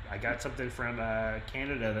 And like I got something from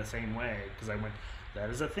Canada the same way, because I went, that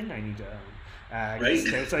is a thing I need to own. Right.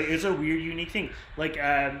 It's a weird, unique thing. Like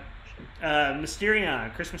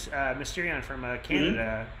Mysterion, Christmas Mysterion from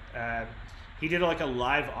Canada. He did like a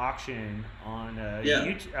live auction on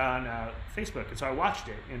YouTube, on Facebook, and so I watched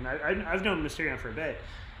it. And I've known Mysterion for a bit,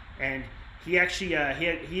 and he actually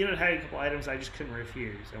he had a couple items I just couldn't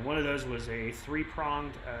refuse, and one of those was a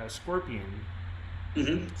 3-pronged scorpion.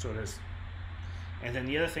 Mm-hmm. So it is, and then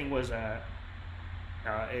the other thing was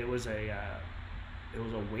it was a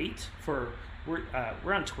weight for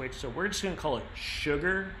we're on Twitch, so we're just gonna call it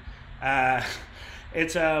sugar.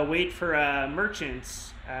 It's a weight for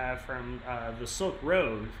merchants from the Silk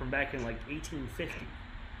Road from back in like 1850.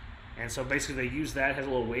 And so basically they use that, has a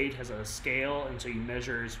little weight, has a scale, and so you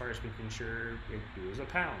measure as far as making sure it was a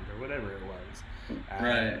pound or whatever it was.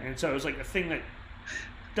 Right. And so it was like a thing that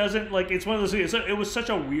doesn't, like, it's one of those things, it was such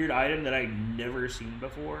a weird item that I'd never seen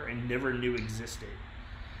before and never knew existed.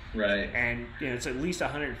 Right. And, it's at least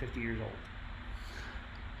 150 years old.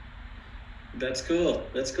 That's cool.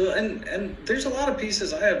 And there's a lot of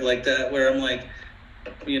pieces I have like that where I'm like,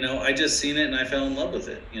 I just seen it and I fell in love with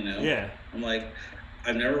it, Yeah. I'm like,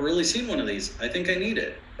 I've never really seen one of these. I think I need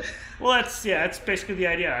it. Well, that's basically the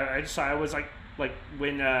idea. I was like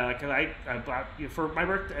when, cause I bought, for my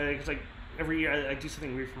birthday, cause like every year I do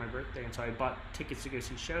something weird for my birthday. And so I bought tickets to go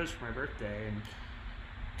see shows for my birthday, and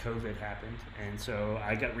COVID happened, and so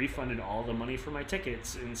I got refunded all the money for my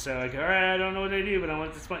tickets. And so I go, all right, I don't know what I do, but I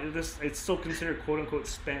want this money. It's still considered quote unquote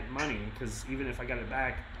spent money, because even if I got it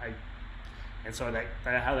back, and so that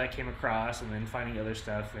how that came across, and then finding other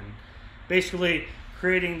stuff, and basically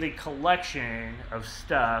creating the collection of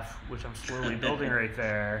stuff, which I'm slowly building right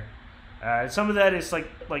there. Some of that is like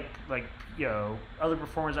other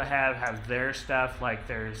performers I have their stuff. Like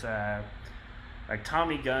there's like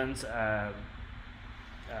Tommy Gunn's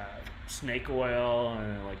snake oil,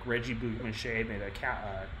 and like Reggie Bougmache made a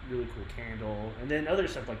really cool candle, and then other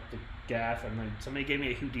stuff like the Geoff, and then somebody gave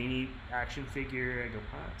me a Houdini action figure. I go,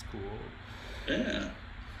 that's cool. Yeah.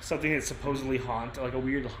 Something that's supposedly like a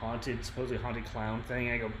weird supposedly haunted clown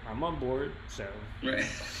thing. I go, I'm on board. So. Right.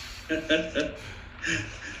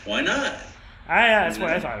 Why not? That's what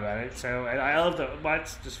I thought about it. So I love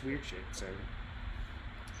that's just weird shit. So.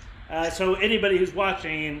 So anybody who's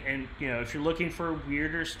watching, and if you're looking for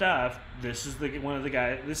weirder stuff, this is the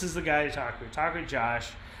guy to talk with. Talk with Josh.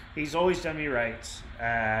 He's always done me right.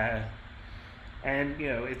 And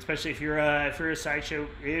especially if you're a sideshow,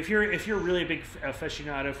 if you're really a big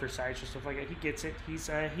aficionado for sideshow stuff like that, he gets it. He's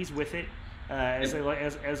with it,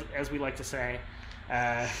 as we like to say.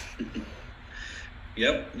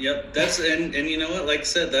 Yep. That's and you know what? Like I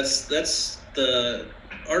said, that's the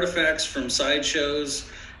artifacts from sideshows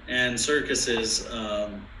and circuses.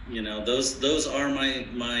 Those are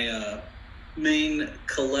my main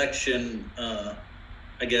collection. I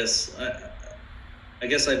guess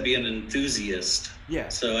I'd be an enthusiast. Yeah.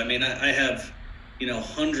 So I have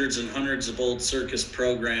hundreds and hundreds of old circus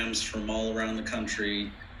programs from all around the country.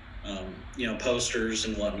 Posters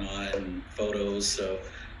and whatnot, and photos. So.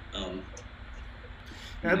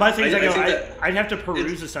 My things I'd have to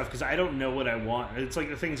peruse the stuff, because I don't know what I want. It's like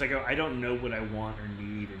the things I go, I don't know what I want or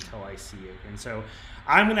need until I see it. And so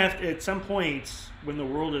I'm going to have to, at some point, when the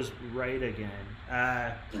world is right again.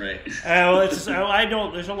 Right. There's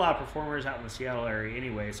a lot of performers out in the Seattle area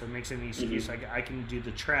anyway, so it makes it an excuse. I can do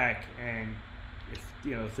the trek, and if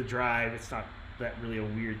the drive, it's not that really a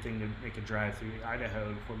weird thing to make a drive through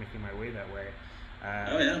Idaho before making my way that way.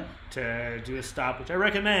 To do a stop, which I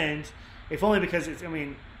recommend, if only because you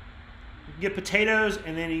can get potatoes,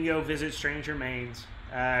 and then you can go visit Strange Remains.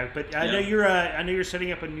 But I know you're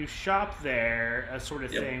setting up a new shop there, a sort of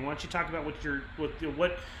thing. Why don't you talk about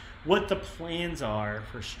what the plans are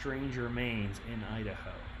for Strange Remains in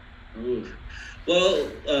Idaho? Ooh. Well,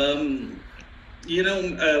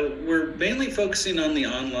 we're mainly focusing on the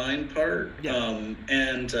online part,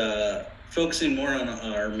 and focusing more on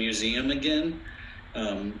our museum again.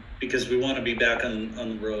 Because we want to be back on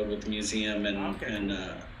the road with the museum and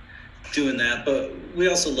doing that. But we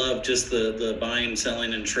also love just the buying,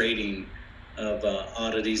 selling, and trading of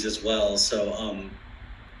oddities as well. So,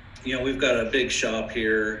 we've got a big shop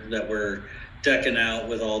here that we're decking out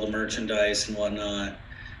with all the merchandise and whatnot.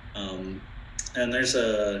 And there's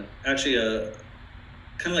actually a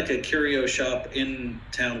kind of like a Curio shop in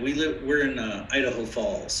town. We're in Idaho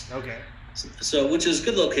Falls. Okay. So, which is a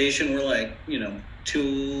good location. We're like,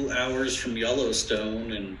 2 hours from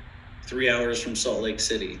Yellowstone and 3 hours from Salt Lake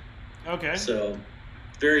City. Okay. So,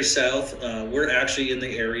 very south. We're actually in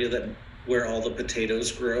the area where all the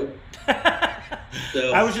potatoes grow.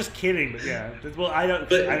 So, I was just kidding, but yeah. Well,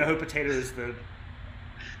 Idaho potato is the...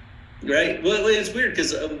 Right. Well, it's weird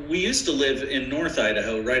because we used to live in North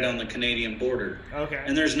Idaho, right on the Canadian border. Okay.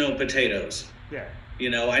 And there's no potatoes. Yeah.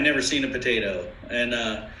 I never seen a potato. And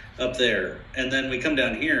up there, and then we come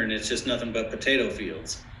down here and it's just nothing but potato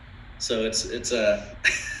fields. So it's a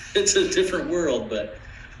it's a different world, but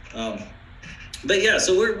yeah.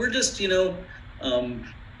 So we're just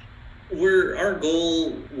our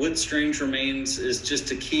goal with Strange Remains is just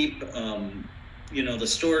to keep the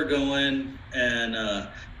store going, and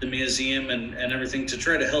the museum and everything, to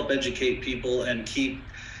try to help educate people and keep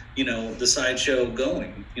the sideshow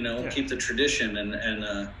going. Keep the tradition,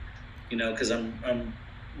 and because I'm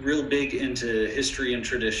real big into history and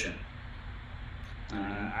tradition.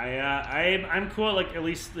 I'm cool, like at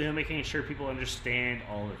least making sure people understand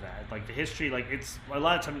all of that, like the history. Like it's a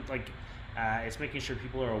lot of times it's making sure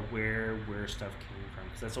people are aware where stuff came from,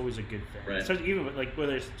 because that's always a good thing. Right. So even like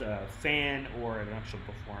whether it's a fan or an actual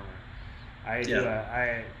performer, I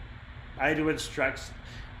do instruct.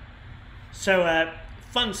 So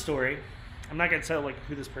fun story. I'm not gonna tell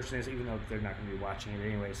who this person is, even though they're not gonna be watching it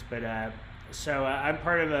anyways. But so I'm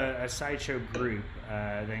part of a sideshow group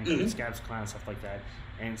that includes scabs, clowns, stuff like that.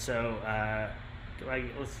 And so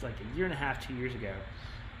it was like a year and a half, 2 years ago.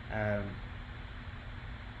 A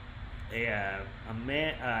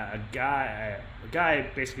guy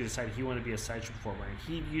basically decided he wanted to be a sideshow performer, and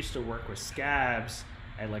he used to work with scabs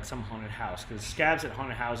at like some haunted house, because Scabs at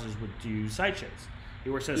haunted houses would do sideshows. He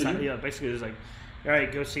works at basically it was like, all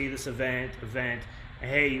right, go see this event.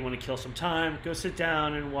 Hey, you want to kill some time? Go sit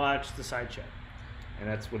down and watch the sideshow. And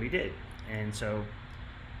that's what he did. And so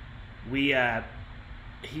he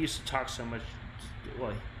used to talk so much.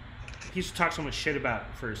 Well, he used to talk so much shit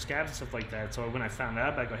about for Scabs and stuff like that. So when I found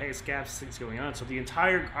out, I go, hey, Scabs, things going on. So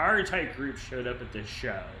our entire group showed up at this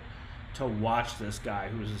show to watch this guy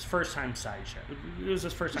who was his first time sideshow. It was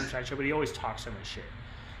his first time sideshow, but he always talked so much shit.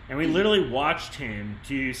 And we literally watched him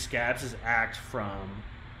do Scabs' act from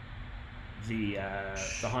the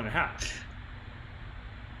haunted house.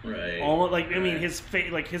 Right. Almost like, I mean, his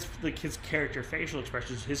character facial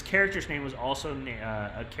expressions. His character's name was also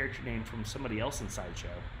a character name from somebody else in Sideshow,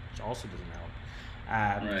 which also doesn't help.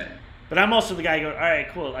 Right. But I'm also the guy who goes, all right,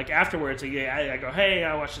 cool. Like afterwards, I go, hey,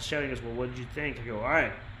 I watched the show. He goes, well, what did you think? I go, all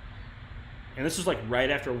right. And this was like right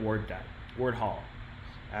after Ward died, Ward Hall.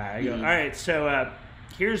 I go, all right, so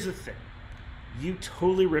here's the thing. You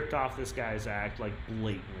totally ripped off this guy's act like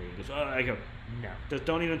blatantly. He goes, I go, no,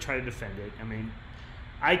 don't even try to defend it. I mean,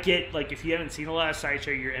 I get, like, if you haven't seen a lot of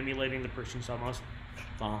Sideshow, you're emulating the person you saw most.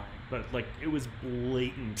 Fine. But, like, it was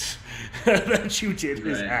blatant that you did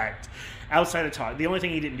his act. Outside of talk. The only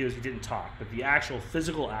thing he didn't do is he didn't talk. But the actual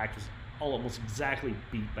physical act is almost exactly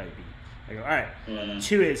beat by beat. I go, all right.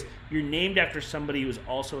 2 is, you're named after somebody who's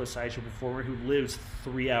also a Sideshow performer who lives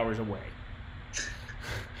 3 hours away.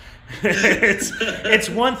 It's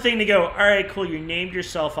one thing to go, all right, cool, you named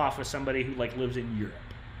yourself off of somebody who, like, lives in Europe.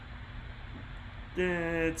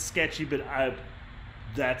 It's sketchy, but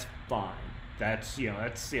that's fine. That's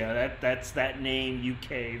that's that name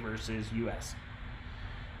UK versus US.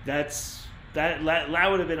 That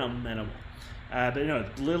would have been amenable. But no,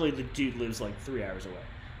 literally the dude lives like 3 hours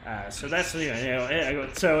away. So that's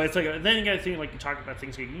so it's like then you got to think, like, you talk about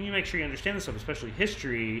things, you need to make sure you understand this stuff, especially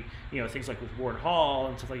history. Things like with Ward Hall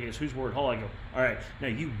and stuff like this. Who's Ward Hall? I go, all right, now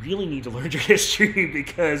you really need to learn your history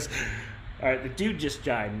because. All right, the dude just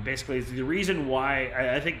died, and basically the reason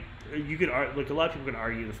why I think you could like a lot of people can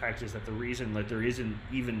argue the fact is that the reason that there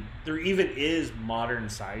even is modern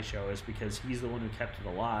Sideshow is because he's the one who kept it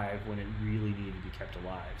alive when it really needed to be kept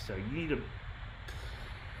alive. So you need to.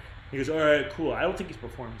 He goes, all right, cool. I don't think he's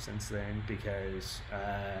performed since then because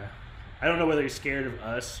I don't know whether he's scared of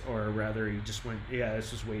us or rather he just went, yeah,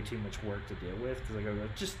 this is way too much work to deal with. Because I go,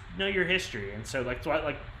 just know your history, and so like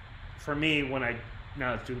for me when I.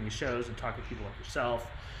 Now it's doing these shows and talking to people like yourself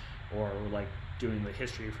or like doing the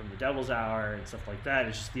history from the Devil's Hour and stuff like that.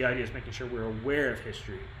 It's just the idea is making sure we're aware of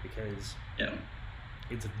history because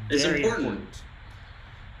it's very important.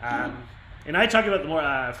 And I talk about the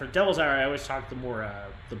more, for Devil's Hour, I always talk the more,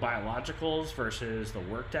 the biologicals versus the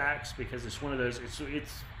worked acts because it's one of those, it's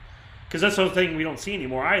because that's the thing we don't see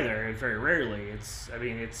anymore either, very rarely.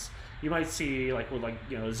 You might see, like, with,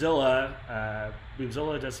 Zilla,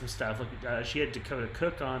 Zilla does some stuff. Like, she had Dakota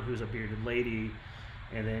Cook on, who's a bearded lady,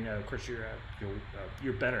 and then, of course,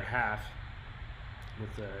 your better half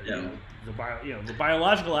with the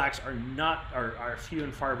biological acts are few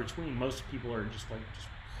and far between. Most people are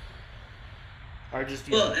I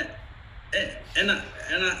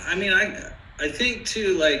think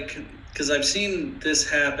too, like, because I've seen this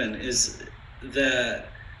happen, is that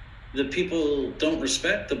the people don't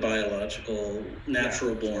respect the biological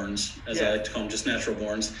natural borns, as I like to call them, just natural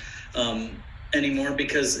borns, anymore,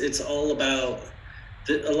 because it's all about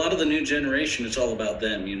a lot of the new generation. It's all about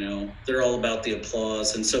them, they're all about the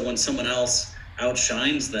applause. And so when someone else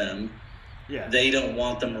outshines them, they don't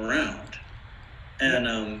want them around.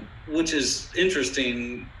 And, which is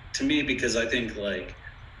interesting to me because I think, like,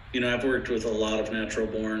 I've worked with a lot of natural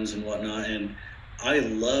borns and whatnot, and I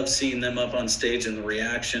love seeing them up on stage and the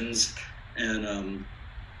reactions, and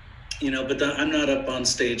but I'm not up on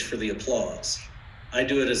stage for the applause. I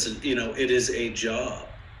do it as it is a job,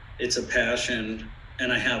 it's a passion,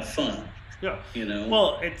 and I have fun. Yeah.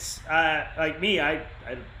 Well, it's like me.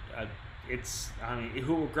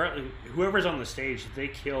 Whoever's on the stage, if they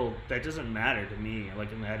kill, that doesn't matter to me.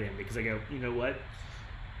 Like in that end, because I go, you know what?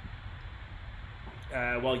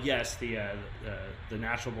 Well, yes, the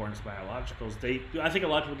natural borns biologicals. I think a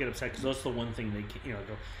lot of people get upset because that's the one thing they go.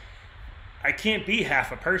 I can't be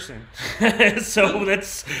half a person, so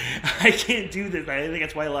I can't do this. I think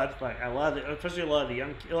that's why especially a lot of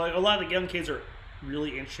the young kids are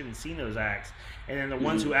really interested in seeing those acts, and then the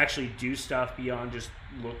ones who actually do stuff beyond just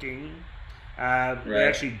looking. They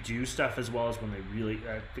actually do stuff as well as when they really.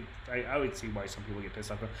 I would see why some people get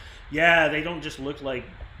pissed off. Yeah, they don't just look like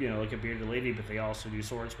like a bearded lady, but they also do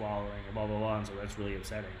sword swallowing and blah blah blah. And so that's really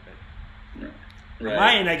upsetting. But on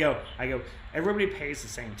my end, I go. Everybody pays the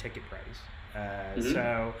same ticket price.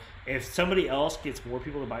 So if somebody else gets more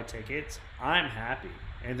people to buy tickets, I'm happy.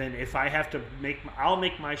 And then if I have to I'll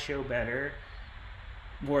make my show better.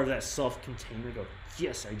 More of that self-containment. Go,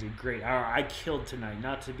 yes, I did great. I killed tonight.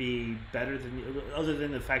 Not to be better than you, other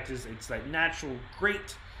than the fact is it's like natural,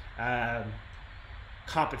 great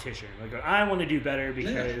competition. Like I want to do better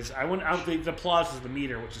because the applause is the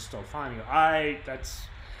meter, which is still fine.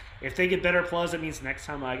 If they get better applause, that means next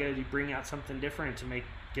time I got to bring out something different to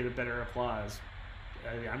get a better applause.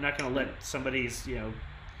 I'm not going to let somebody's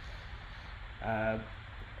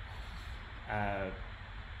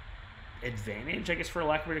advantage, I guess, for a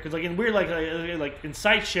lack of better, because like in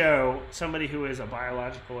sideshow, somebody who is a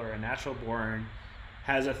biological or a natural born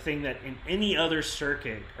has a thing that in any other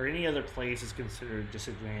circuit or any other place is considered a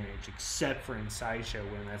disadvantage, except for in sideshow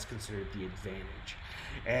when that's considered the advantage.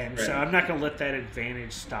 And so I'm not going to let that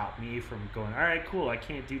advantage stop me from going, all right, cool, I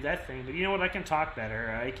can't do that thing, but you know what, I can talk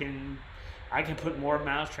better, I can put more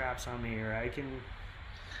mousetraps on me, or I can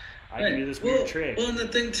do this weird trick. Well, and the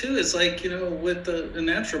thing too is like, with the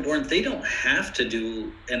natural born, they don't have to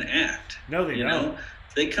do an act. No, they don't.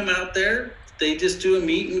 They come out there, they just do a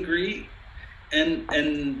meet and greet,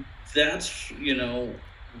 and that's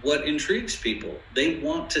what intrigues people. They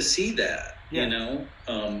want to see that.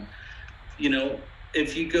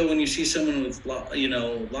 If you go and you see someone with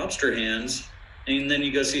lobster hands, and then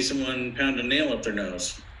you go see someone pound a nail up their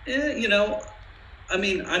nose,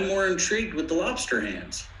 I'm more intrigued with the lobster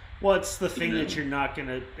hands. Well, it's the thing that you're not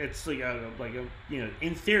gonna. It's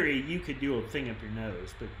in theory, you could do a thing up your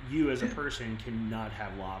nose, but you as a person cannot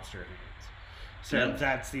have lobster hands. So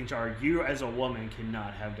that's the entire. You as a woman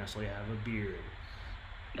cannot necessarily have a beard,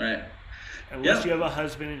 right? Unless you have a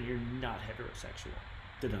husband and you're not heterosexual.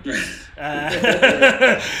 But and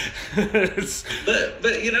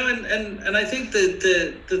I think that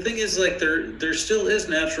the thing is, like, there still is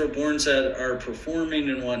natural borns that are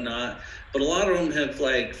performing and whatnot, but a lot of them have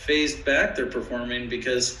like phased back their performing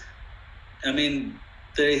because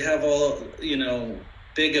they have all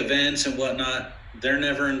big events and whatnot. They're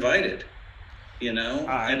never invited,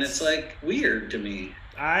 and it's like weird to me.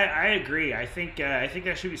 I agree. I think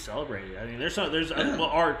that should be celebrated. I mean, there's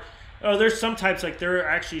art. Oh, there's some types, like there are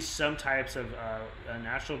actually some types of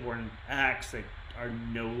natural born acts that are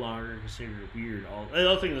no longer considered weird. The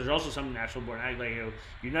other thing, there's also some natural born acts, like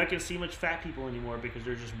you're not going to see much fat people anymore because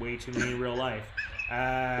there's just way too many in real life.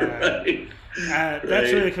 That's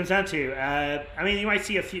what it comes down to. You might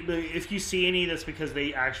see a few, but if you see any, that's because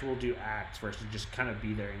they actually do acts versus just kind of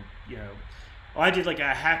be there and I did like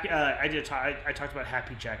a happy. I talked about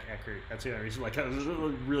Happy Jack Eckert. That's the other reason. Like, it was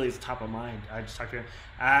really at the top of mind. I just talked to him.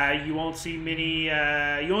 You won't see many.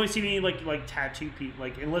 You only see many like tattoo people.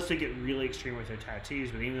 Like, unless they get really extreme with their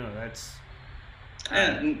tattoos. But even though that's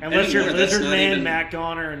unless you're Lizard Man, Matt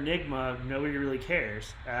Goner, Enigma, nobody really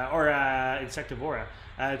cares. Or Insectivora.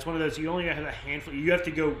 It's one of those. You only have a handful. You have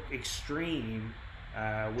to go extreme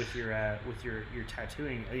with your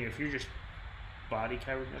tattooing. If you're just body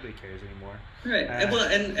covered, nobody cares anymore. Right.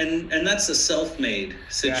 And that's a self-made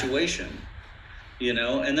situation.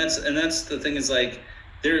 And that's the thing is, like,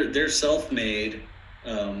 they're self-made,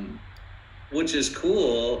 which is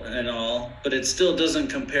cool and all, but it still doesn't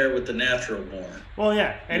compare with the natural born. Well,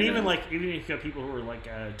 yeah. And even if you have people who are like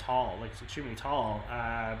tall, like extremely tall,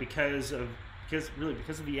 because of the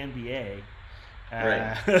NBA,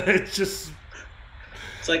 right. It's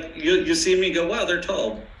like you see me go, wow, they're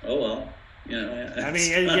tall. Oh well.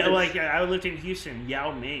 I lived in Houston.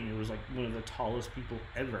 Yao Ming was like one of the tallest people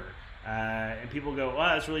ever, and people go,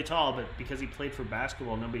 "Wow, that's really tall," but because he played for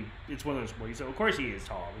basketball, it's one of those where of course he is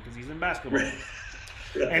tall because he's in basketball,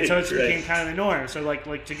 and so it became kind of the norm. So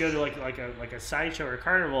like to go to like a sideshow or a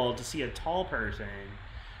carnival to see a tall person,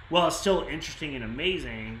 well, it's still interesting and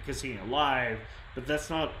amazing because seeing it live, but that's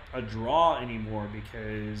not a draw anymore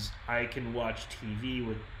because I can watch TV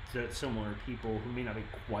with similar people who may not be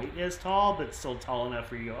quite as tall, but still tall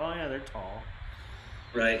enough where you go, oh yeah, they're tall.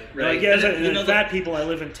 Right. Like, yeah, fat people. I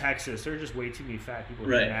live in Texas. There are just way too many fat people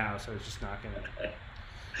here now, so it's just not gonna.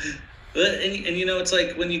 But and it's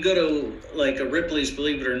like when you go to like a Ripley's,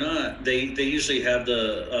 believe it or not, they usually have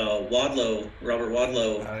the Robert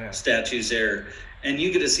Wadlow statues there, and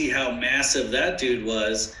you get to see how massive that dude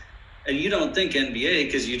was, and you don't think NBA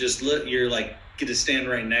because you just you're like get to stand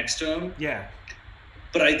right next to him. Yeah.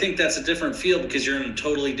 But I think that's a different feel because you're in a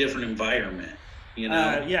totally different environment,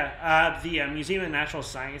 The Museum of Natural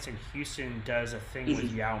Science in Houston does a thing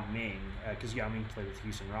with Yao Ming because Yao Ming played with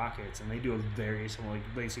Houston Rockets, and they do a very similar. Like,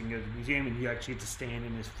 basically, you go to the museum and you actually get to stand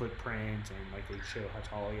in his footprint and like they show how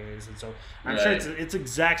tall he is, and so I'm sure it's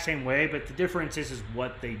exact same way, but the difference is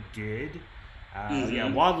what they did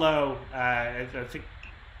Yeah, Wadlow. I think.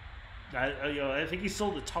 I think he's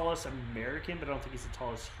still the tallest American, but I don't think he's the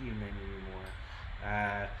tallest human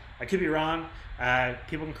anymore. I could be wrong.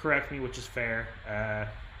 People can correct me, which is fair.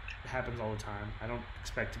 It happens all the time. I don't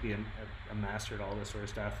expect to be a master at all this sort of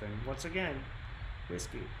stuff. And once again,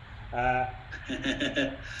 whiskey.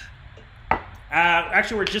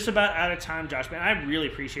 Actually, we're just about out of time, Josh. Man, I really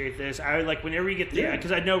appreciate this. I like whenever you get there,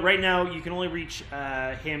 because I know right now you can only reach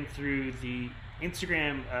him through the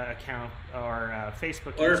Instagram account or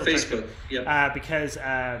Facebook. Or Facebook, yep. Because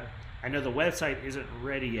I know the website isn't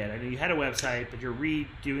ready yet. I know you had a website, but you're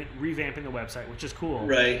revamping the website, which is cool.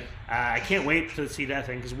 Right. I can't wait to see that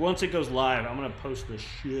thing, because once it goes live, I'm going to post the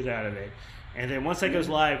shit out of it. And then once that goes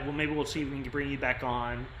live, well, maybe we'll see if we can bring you back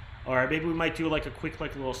on. Or maybe we might do like a quick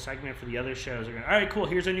like little segment for the other shows. We're going, all right, cool,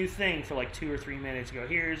 here's a new thing for like 2 or 3 minutes. Go,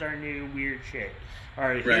 here's our new weird shit. All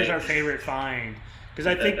right, here's our favorite find. Because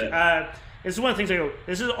I think this is one of the things I go,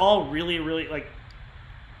 this is all really, really, like,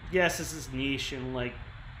 yes, this is niche and like,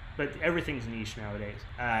 but everything's niche nowadays.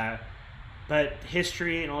 But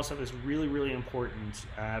history and all that stuff is really, really important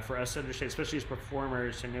for us to understand, especially as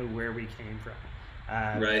performers, to know where we came from.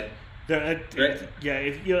 Right. Yeah,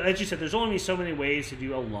 if as you said, there's only so many ways to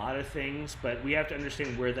do a lot of things, but we have to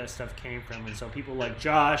understand where that stuff came from. And so people like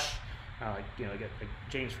Josh, you got like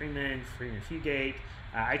James Freeman Fugate.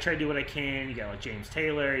 I try to do what I can. You got like James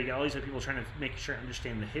Taylor. You got all these other people trying to make sure I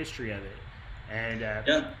understand the history of it.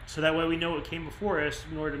 And so that way we know what came before us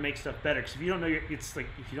in order to make stuff better. Because if you don't know if you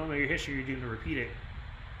don't know your history, you're doomed to repeat it.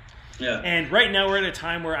 Yeah. And right now we're at a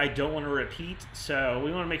time where I don't want to repeat, so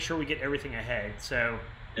we want to make sure we get everything ahead. So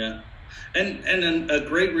yeah, and then a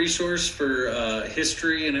great resource for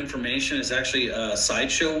history and information is actually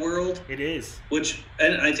Sideshow World. It is.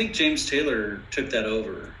 And I think James Taylor took that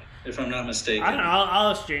over, if I'm not mistaken. I don't know.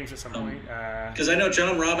 I'll ask James at some point. Because I know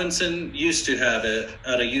John Robinson used to have it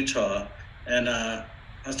out of Utah. And I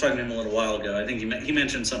was talking to him a little while ago. I think he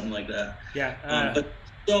mentioned something like that. Yeah. But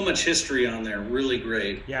so much history on there. Really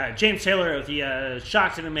great. Yeah. James Taylor of the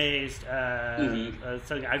Shocked and Amazed.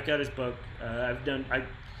 So I've got his book.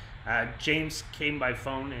 James came by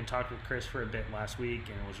phone and talked with Chris for a bit last week,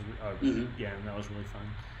 and it was and that was really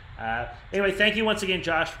fun. Anyway, thank you once again,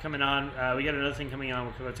 Josh, for coming on. We got another thing coming on.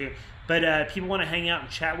 We'll come back to. But people want to hang out and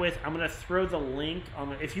chat with. I'm going to throw the link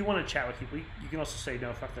on. If you want to chat with people, you can also say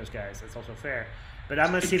no. Fuck those guys. That's also fair. But I'm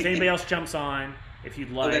going to see if anybody else jumps on, if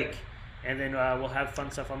you'd like, okay. And then we'll have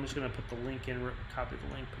fun stuff. I'm just going to put the link in, copy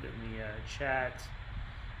the link, put it in the chat.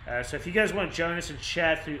 So if you guys want to join us and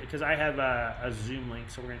chat through, because I have a Zoom link,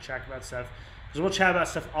 so we're going to chat about stuff. Because we'll chat about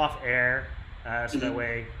stuff off air, so that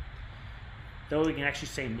way, though we can actually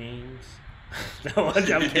say names. No,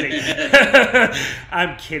 I'm kidding.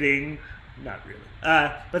 I'm kidding. Not really.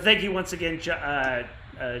 But thank you once again,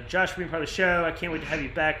 Josh, for being part of the show. I can't wait to have you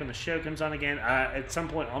back when the show comes on again. At some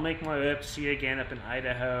point, I'll make my way up to see you again up in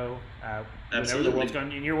Idaho. Whenever the world's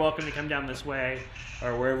going. And you're welcome to come down this way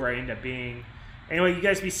or wherever I end up being. Anyway, you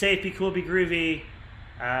guys be safe, be cool, be groovy.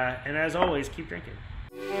 And as always, keep drinking.